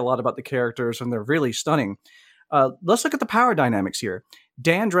they say a lot about the characters and they're really stunning, let's look at the power dynamics here.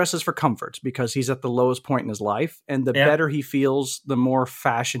 Dan dresses for comfort because he's at the lowest point in his life, and the better he feels, the more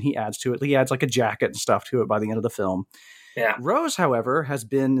fashion he adds to it. He adds like a jacket and stuff to it by the end of the film. Yeah. Rose, however, has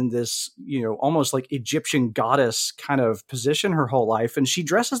been in this, almost like Egyptian goddess kind of position her whole life, and she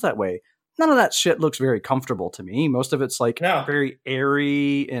dresses that way. None of that shit looks very comfortable to me. Most of it's like very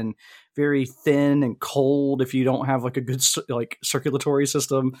airy and very thin and cold if you don't have like a good like circulatory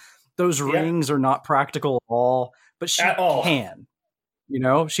system. Those rings are not practical at all, but she can.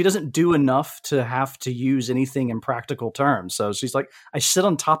 She doesn't do enough to have to use anything in practical terms. So she's like, I sit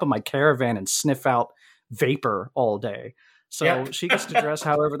on top of my caravan and sniff out vapor all day. So she gets to dress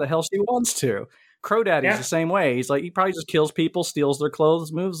however the hell she wants to. Crow Daddy's the same way. He's like, he probably just kills people, steals their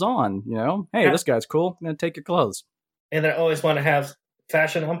clothes, moves on. Hey, this guy's cool. I'm going to take your clothes. And they always want to have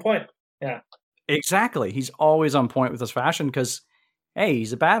fashion on point. Yeah. Exactly. He's always on point with his fashion because, hey,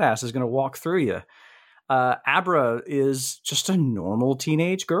 he's a badass. He's going to walk through you. Abra is just a normal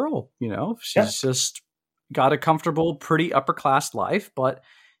teenage girl. She's just got a comfortable, pretty upper class life, but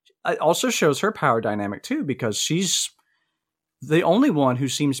it also shows her power dynamic too, because she's the only one who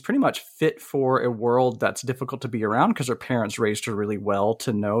seems pretty much fit for a world that's difficult to be around, because her parents raised her really well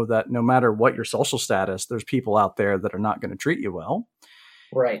to know that no matter what your social status, there's people out there that are not going to treat you well.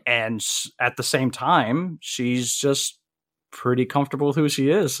 Right. And at the same time, she's just pretty comfortable with who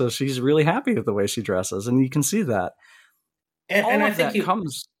she is. So she's really happy with the way she dresses. And you can see that. And I think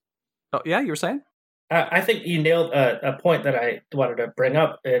comes. Oh, yeah, you were saying? I think you nailed a point that I wanted to bring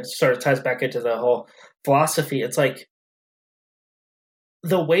up. It sort of ties back into the whole philosophy. It's like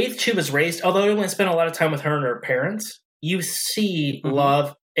the way she was raised, although I didn't spend a lot of time with her and her parents, you see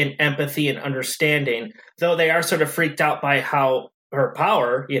love and empathy and understanding, though they are sort of freaked out by how her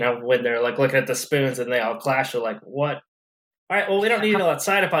power, when they're like looking at the spoons and they all clash, they're like, what? All right, well, we don't need to know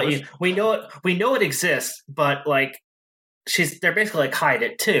outside about you. We know it exists, but like they're basically like, hide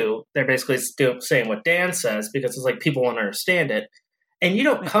it too. They're basically still saying what Dan says because it's like people won't understand it. And you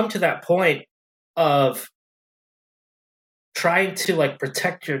don't come to that point of trying to like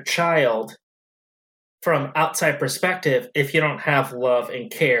protect your child from outside perspective if you don't have love and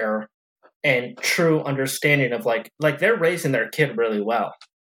care and true understanding of like they're raising their kid really well.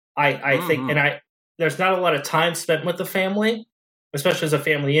 I think, and there's not a lot of time spent with the family, especially as a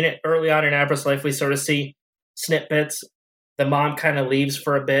family unit. Early on in Abra's life, we sort of see snippets. The mom kind of leaves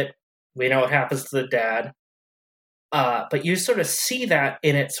for a bit. We know what happens to the dad. But you sort of see that,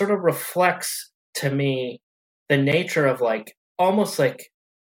 and it sort of reflects to me the nature of like, almost like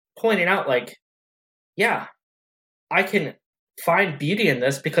pointing out like, yeah, I can find beauty in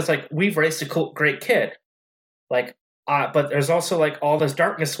this because like we've raised a cool, great kid. Like, but there's also like all this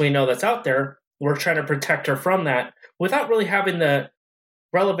darkness we know that's out there. We're trying to protect her from that without really having the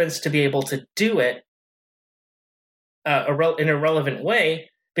relevance to be able to do it in a relevant way,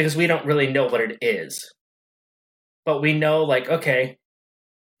 because we don't really know what it is. But we know like, okay,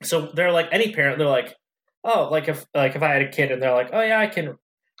 so they're like any parent, they're like, oh, like if I had a kid and they're like, oh yeah, I can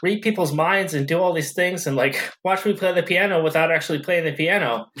read people's minds and do all these things and like watch me play the piano without actually playing the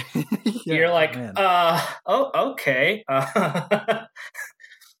piano. You're like, oh, okay.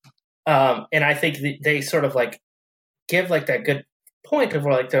 And I think they sort of like give like that good point of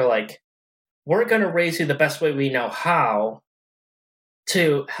where like they're like, we're going to raise you the best way we know how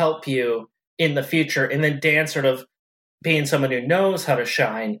to help you in the future. And then Dan, sort of being someone who knows how to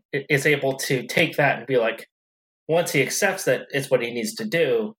shine, is able to take that and be like, once he accepts that it's what he needs to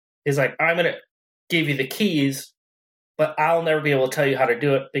do, he's like, I'm going to give you the keys, but I'll never be able to tell you how to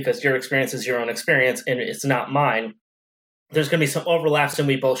do it because your experience is your own experience and it's not mine. There's going to be some overlaps and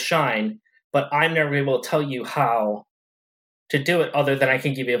we both shine, but I'm never able to tell you how to do it other than I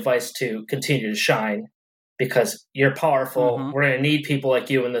can give you advice to continue to shine because you're powerful. We're going to need people like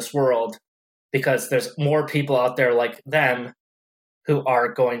you in this world because there's more people out there like them who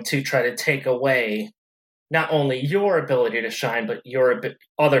are going to try to take away not only your ability to shine, but your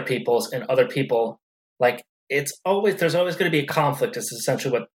other people's and other people. Like there's always going to be a conflict. Is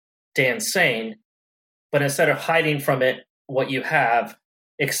essentially what Dan's saying. But instead of hiding from it, what you have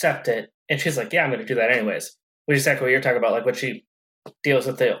accept it. And she's like, yeah, I'm going to do that anyways. Which is exactly what you're talking about. Like when she deals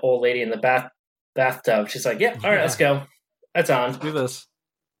with the old lady in the bathtub, she's like, yeah, all right, let's go. That's on. Let's do this.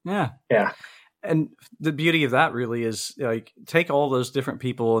 Yeah. Yeah. And the beauty of that really is like take all those different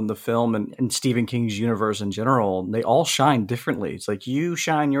people in the film and Stephen King's universe in general, and they all shine differently. It's like you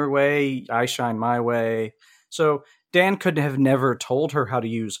shine your way, I shine my way. So Dan could have never told her how to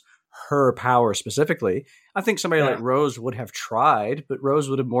use her power specifically. I think somebody like Rose would have tried, but Rose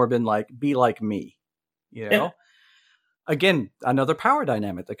would have more been like, be like me, you know? Yeah. Again, another power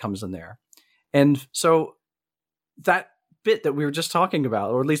dynamic that comes in there. And so that bit that we were just talking about,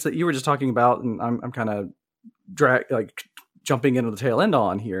 or at least that you were just talking about, and I'm kind of jumping into the tail end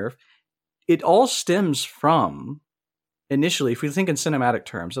on here, it all stems from, initially, if we think in cinematic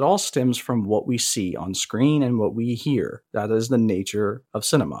terms, it all stems from what we see on screen and what we hear. That is the nature of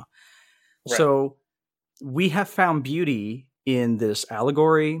cinema. Right. So we have found beauty in this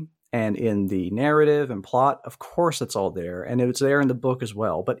allegory and in the narrative and plot. Of course, it's all there, and it's there in the book as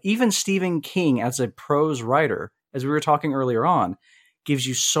well. But even Stephen King, as a prose writer, as we were talking earlier on, gives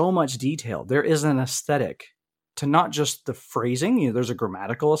you so much detail. There is an aesthetic to not just the phrasing. You know, there's a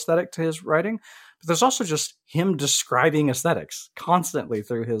grammatical aesthetic to his writing, but there's also just him describing aesthetics constantly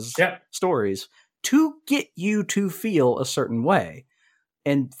through his stories to get you to feel a certain way.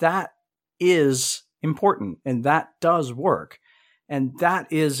 And that is important, and that does work. And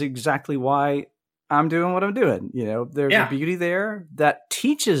that is exactly why I'm doing what I'm doing. You know, there's a beauty there that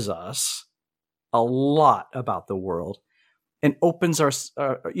teaches us a lot about the world and opens it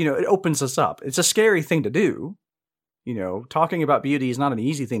opens us up. It's a scary thing to do. You know, talking about beauty is not an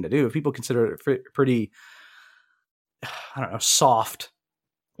easy thing to do. People consider it pretty, I don't know, soft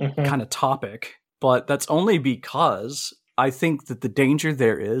kind of topic, but that's only because I think that the danger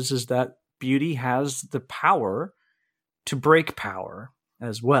there is that beauty has the power to break power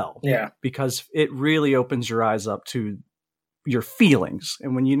as well. Yeah. Because it really opens your eyes up to your feelings.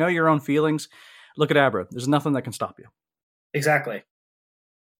 And when you know your own feelings, look at Abra. There's nothing that can stop you. Exactly.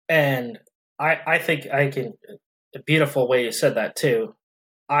 And I think a beautiful way you said that too.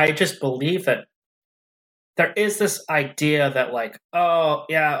 I just believe that there is this idea that like, oh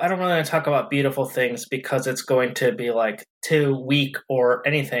yeah, I don't really want to talk about beautiful things because it's going to be like too weak or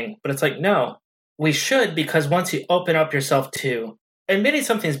anything. But it's like, no, we should, because once you open up yourself to admitting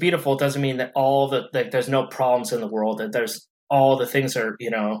something's beautiful doesn't mean that there's no problems in the world, that there's all the things are,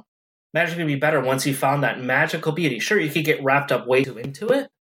 you know, magically be better once you found that magical beauty. Sure, you could get wrapped up way too into it,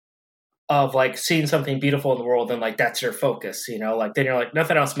 of like seeing something beautiful in the world and like that's your focus, you know, like then you're like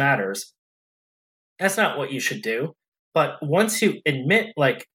nothing else matters. That's not what you should do. But once you admit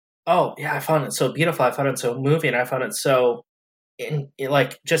like, oh yeah, I found it so beautiful, I found it so moving, I found it so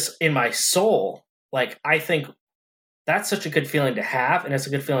like just in my soul, like I think that's such a good feeling to have, and it's a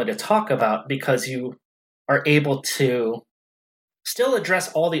good feeling to talk about, because you are able to still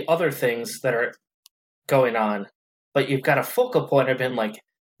address all the other things that are going on, but you've got a focal point of being like,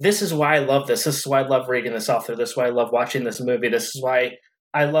 this is why I love this. This is why I love reading this author. This is why I love watching this movie. This is why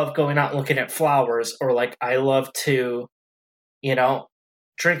I love going out and looking at flowers, or like I love to, you know,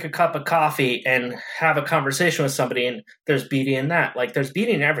 drink a cup of coffee and have a conversation with somebody, and there's beauty in that. Like there's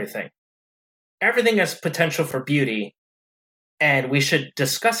beauty in everything. Everything has potential for beauty, and we should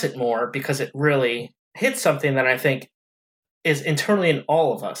discuss it more because it really hits something that I think is internally in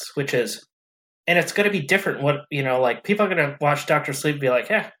all of us, which is, and it's going to be different. What, you know, like people are going to watch Dr. Sleep and be like,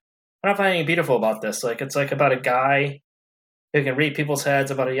 yeah, I don't find anything beautiful about this. Like it's like about a guy who can read people's heads,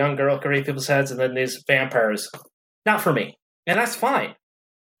 about a young girl who can read people's heads, and then these vampires. Not for me. And that's fine.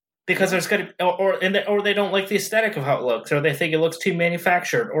 Because there's going to, or they don't like the aesthetic of how it looks, or they think it looks too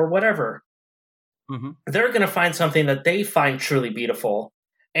manufactured, or whatever. Mm-hmm. They're going to find something that they find truly beautiful,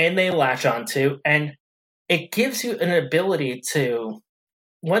 and they latch onto, and it gives you an ability to,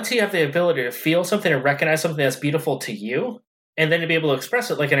 once you have the ability to feel something or recognize something that's beautiful to you, and then to be able to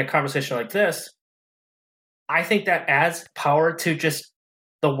express it, like in a conversation like this, I think that adds power to just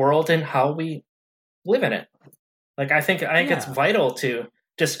the world and how we live in it. Like I think it's vital to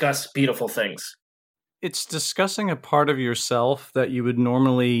discuss beautiful things. It's discussing a part of yourself that you would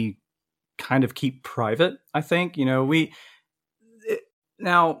normally kind of keep private, I think. You know,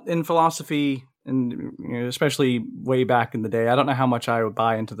 now in philosophy, and you know, especially way back in the day, I don't know how much I would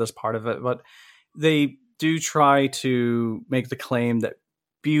buy into this part of it, but they do try to make the claim that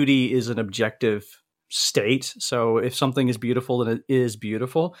beauty is an objective state. So if something is beautiful, then it is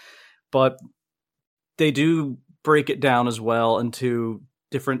beautiful. But they do break it down as well into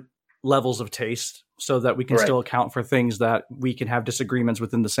different levels of taste so that we can Right. still account for things that we can have disagreements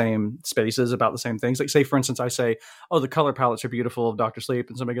within the same spaces about the same things. Like, say, for instance, I say, oh, the color palettes are beautiful of Dr. Sleep.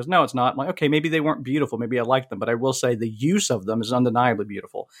 And somebody goes, no, it's not. I'm like, okay, maybe they weren't beautiful. Maybe I like them. But I will say the use of them is undeniably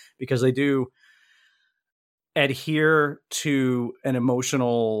beautiful because they do adhere to an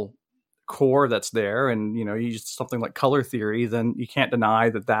emotional core that's there. And, you use something like color theory, then you can't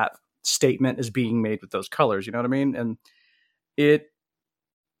deny that that statement is being made with those colors. You know what I mean? And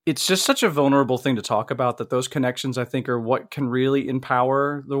it's just such a vulnerable thing to talk about, that those connections, I think, are what can really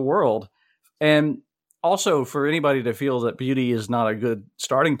empower the world. And also for anybody to feel that beauty is not a good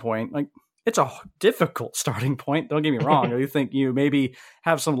starting point, like, it's a difficult starting point. Don't get me wrong. I think you maybe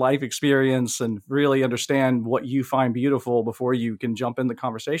have some life experience and really understand what you find beautiful before you can jump in the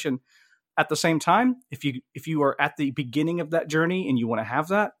conversation. At the same time, if you are at the beginning of that journey and you want to have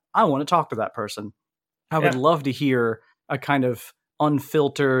that, I want to talk to that person. I would love to hear a kind of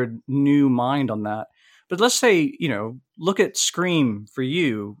unfiltered new mind on that. But let's say, look at Scream for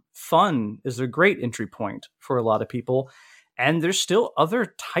you. Fun is a great entry point for a lot of people. And there's still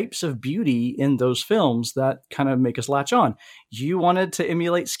other types of beauty in those films that kind of make us latch on. You wanted to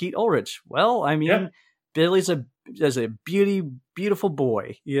emulate Skeet Ulrich. Well, I mean, Billy's a beautiful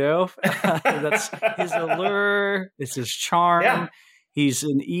boy, that's his allure. It's his charm. Yeah. He's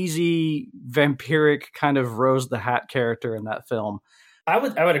an easy vampiric kind of Rose the Hat character in that film. I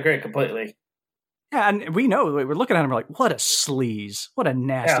would agree completely. Yeah, and we know, we're looking at him, we're like, what a sleaze, what a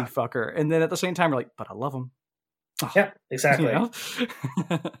nasty fucker. And then at the same time, we're like, but I love him. Oh, yeah, exactly.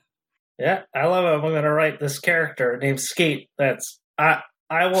 Yeah, I love him. I'm going to write this character named Skeet. I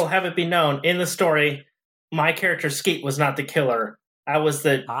will have it be known in the story, my character Skeet was not the killer. I was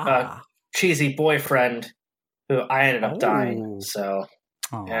the cheesy boyfriend who I ended up dying. So,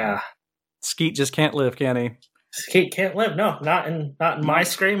 yeah. Skeet just can't live, can he? Skeet can't live. No, not in my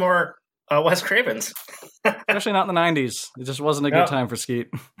Scream or Wes Craven's. Especially not in the 90s. It just wasn't a good time for Skeet.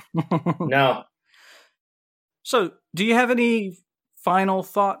 No. So, do you have any final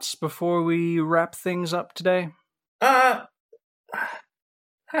thoughts before we wrap things up today? I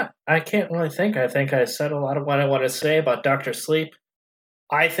can't really think. I think I said a lot of what I want to say about Dr. Sleep.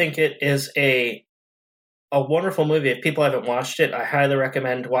 I think it is a wonderful movie. If people haven't watched it, I highly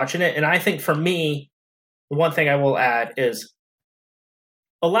recommend watching it. And I think for me, the one thing I will add is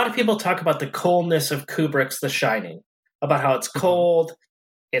a lot of people talk about the coldness of Kubrick's The Shining, about how it's cold,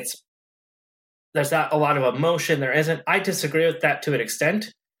 there's not a lot of emotion, there isn't. I disagree with that to an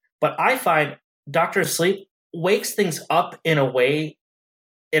extent, but I find Dr. Sleep wakes things up in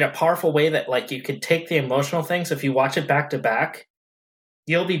a powerful way that, like, you could take the emotional things. If you watch it back to back,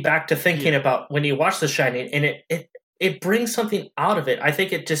 you'll be back to thinking about when you watch The Shining, and it brings something out of it. I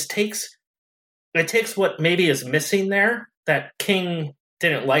think it just takes what maybe is missing there that King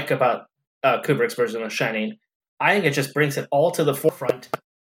didn't like about Kubrick's version of Shining. I think it just brings it all to the forefront,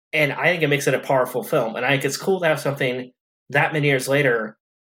 and I think it makes it a powerful film. And I think it's cool to have something that many years later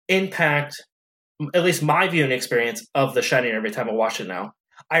impact at least my viewing experience of The Shining every time I watch it now.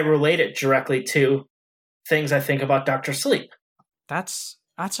 I relate it directly to things I think about Dr. Sleep. That's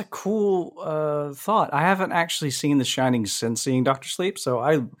a cool thought. I haven't actually seen The Shining since seeing Dr. Sleep,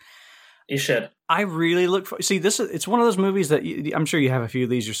 so you should. I really look for. See, it's one of those movies that I'm sure you have a few of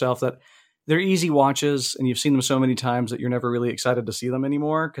these yourself, that they're easy watches, and you've seen them so many times that you're never really excited to see them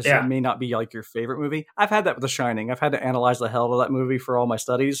anymore because it may not be like your favorite movie. I've had that with The Shining. I've had to analyze the hell out of that movie for all my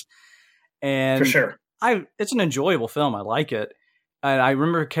studies, and for sure, it's an enjoyable film. I like it. And I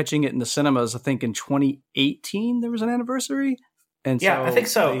remember catching it in the cinemas, I think in 2018, there was an anniversary. And yeah, I think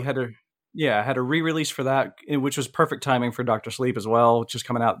so. I had a re-release for that, which was perfect timing for Dr. Sleep as well, which is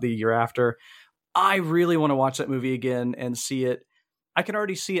coming out the year after. I really want to watch that movie again and see it. I can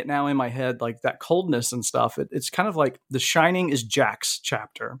already see it now in my head, like that coldness and stuff. It's kind of like The Shining is Jack's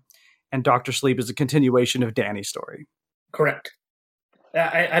chapter, and Dr. Sleep is a continuation of Danny's story. Correct.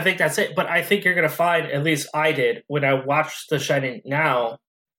 I think that's it. But I think you're going to find, at least I did, when I watched The Shining now,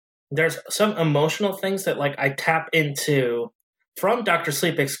 there's some emotional things that, like, I tap into from Dr.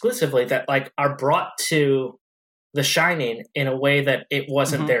 Sleep exclusively that, like, are brought to The Shining in a way that it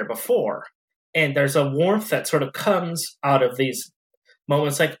wasn't there before. And there's a warmth that sort of comes out of these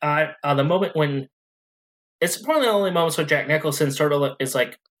moments. Like the moment when it's one of the only moments when Jack Nicholson sort of is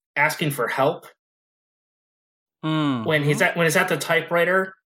like asking for help. When he's at the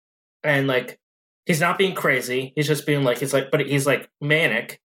typewriter, and like he's not being crazy, he's just being like but he's like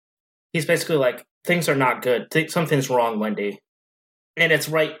manic. He's basically like, things are not good. Something's wrong, Wendy. And it's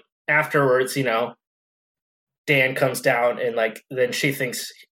right afterwards, Dan comes down, and like then she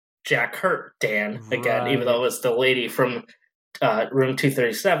thinks Jack hurt Dan again, even though it was the lady from room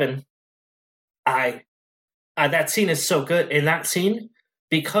 237. that scene is so good. In that scene,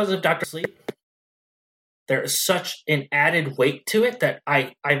 because of Dr. Sleep, there is such an added weight to it that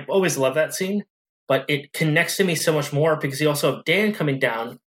I always love that scene, but it connects to me so much more because you also have Dan coming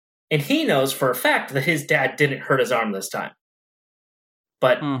down, and he knows for a fact that his dad didn't hurt his arm this time.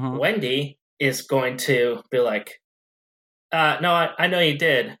 But Wendy is going to be like, no, I know you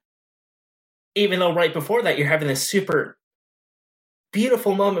did. Even though right before that, you're having this super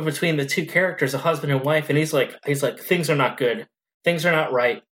beautiful moment between the two characters, a husband and wife, and he's like, things are not good. Things are not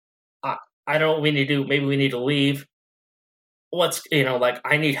right. I don't know what we need to do. Maybe we need to leave.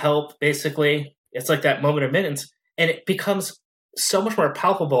 I need help, basically. It's like that moment of minutes. And it becomes so much more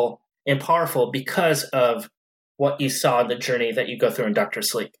palpable and powerful because of what you saw in the journey that you go through in Dr.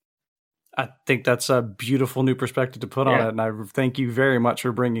 Sleep. I think that's a beautiful new perspective to put on it, and I thank you very much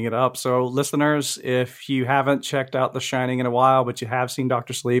for bringing it up. So, listeners, if you haven't checked out The Shining in a while, but you have seen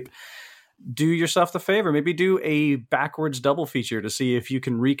Dr. Sleep, do yourself the favor. Maybe do a backwards double feature to see if you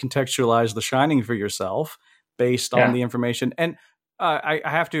can recontextualize The Shining for yourself based on the information. And I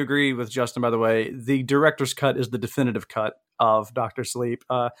have to agree with Justin, by the way. The director's cut is the definitive cut of Dr. Sleep.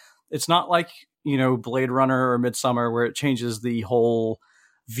 It's not like, Blade Runner or Midsommar where it changes the whole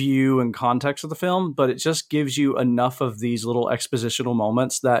view and context of the film, but it just gives you enough of these little expositional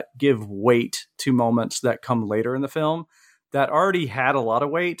moments that give weight to moments that come later in the film that already had a lot of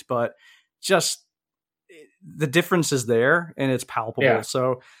weight, but just the difference is there and it's palpable. Yeah.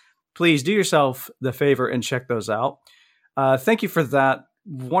 So please do yourself the favor and check those out. Thank you for that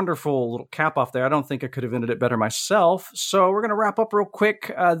wonderful little cap off there. I don't think I could have ended it better myself. So we're going to wrap up real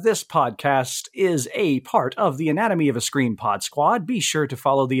quick. This podcast is a part of the Anatomy of a Scream Pod Squad. Be sure to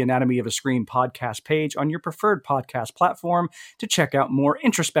follow the Anatomy of a Scream podcast page on your preferred podcast platform to check out more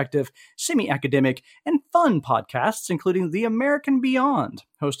introspective, semi-academic, and fun podcasts, including The American Beyond,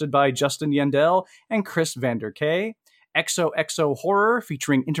 hosted by Justin Yandel and Chris Vanderkay, XOXO Horror,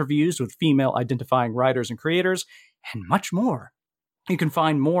 featuring interviews with female identifying writers and creators, and much more. You can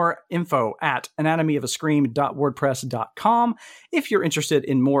find more info at anatomyofascream.wordpress.com. If you're interested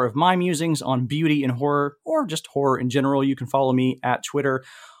in more of my musings on beauty and horror, or just horror in general, you can follow me at Twitter,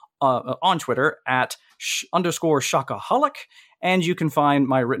 on Twitter at _Shakaholic. And you can find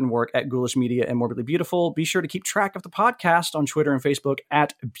my written work at Ghoulish Media and Morbidly Beautiful. Be sure to keep track of the podcast on Twitter and Facebook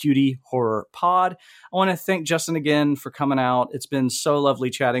at Beauty Horror Pod. I want to thank Justin again for coming out. It's been so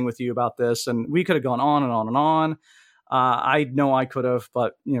lovely chatting with you about this, and we could have gone on and on and on. I know I could have,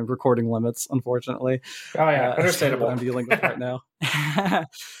 but recording limits, unfortunately. Oh yeah, understandable. What I'm dealing with right now.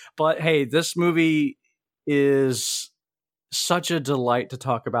 But hey, this movie is such a delight to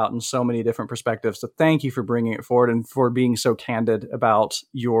talk about in so many different perspectives. So thank you for bringing it forward and for being so candid about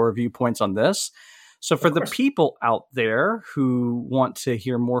your viewpoints on this. So for the people out there who want to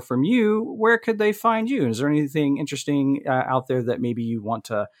hear more from you, where could they find you? Is there anything interesting out there that maybe you want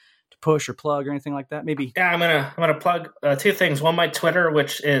to push or plug or anything like that? Maybe. Yeah, I'm gonna plug two things. One, my Twitter,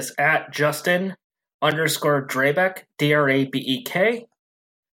 which is at Justin_Drabek, Drabek.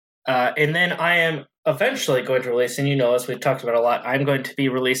 And then I am eventually going to release, and as we've talked about a lot, I'm going to be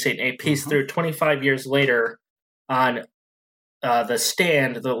releasing a piece through 25 years later on The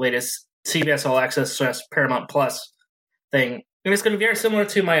Stand, the latest CBS All Access / Paramount Plus thing. And it's going to be very similar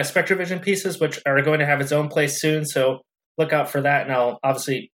to my SpectraVision pieces, which are going to have its own place soon. So look out for that. And I'll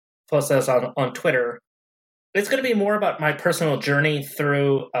obviously post those on Twitter. It's going to be more about my personal journey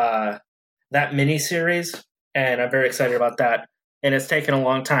through that mini-series, and I'm very excited about that. And it's taken a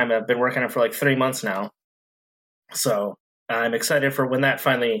long time. I've been working on it for like 3 months now. So I'm excited for when that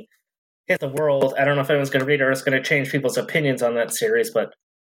finally hit the world. I don't know if anyone's going to read it or it's going to change people's opinions on that series, but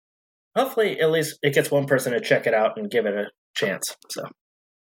hopefully at least it gets one person to check it out and give it a chance. So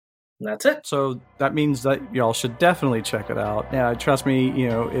that's it. So that means that y'all should definitely check it out. Yeah, trust me,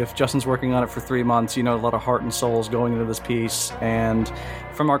 if Justin's working on it for 3 months, a lot of heart and soul is going into this piece. And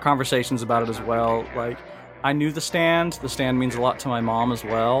from our conversations about it as well, like, I knew The Stand. The Stand means a lot to my mom as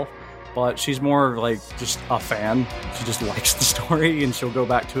well, but she's more like just a fan. She just likes the story and she'll go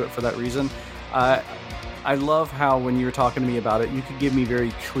back to it for that reason. I love how when you were talking to me about it, you could give me very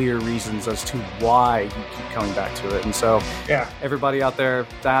clear reasons as to why you keep coming back to it. And so, everybody out there,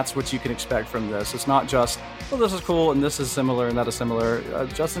 that's what you can expect from this. It's not just, well, this is cool and this is similar and that is similar.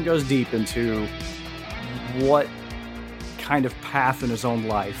 Justin goes deep into what kind of path in his own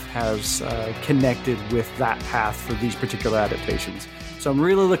life has connected with that path for these particular adaptations. So I'm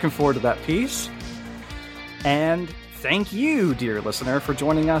really looking forward to that piece. And thank you, dear listener, for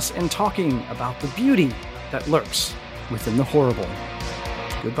joining us and talking about the beauty that lurks within the horrible.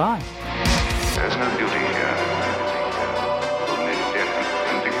 Goodbye. There's no beauty here, only death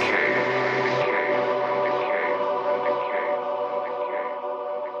and decay.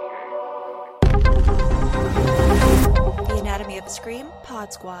 Scream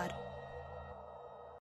Pod Squad.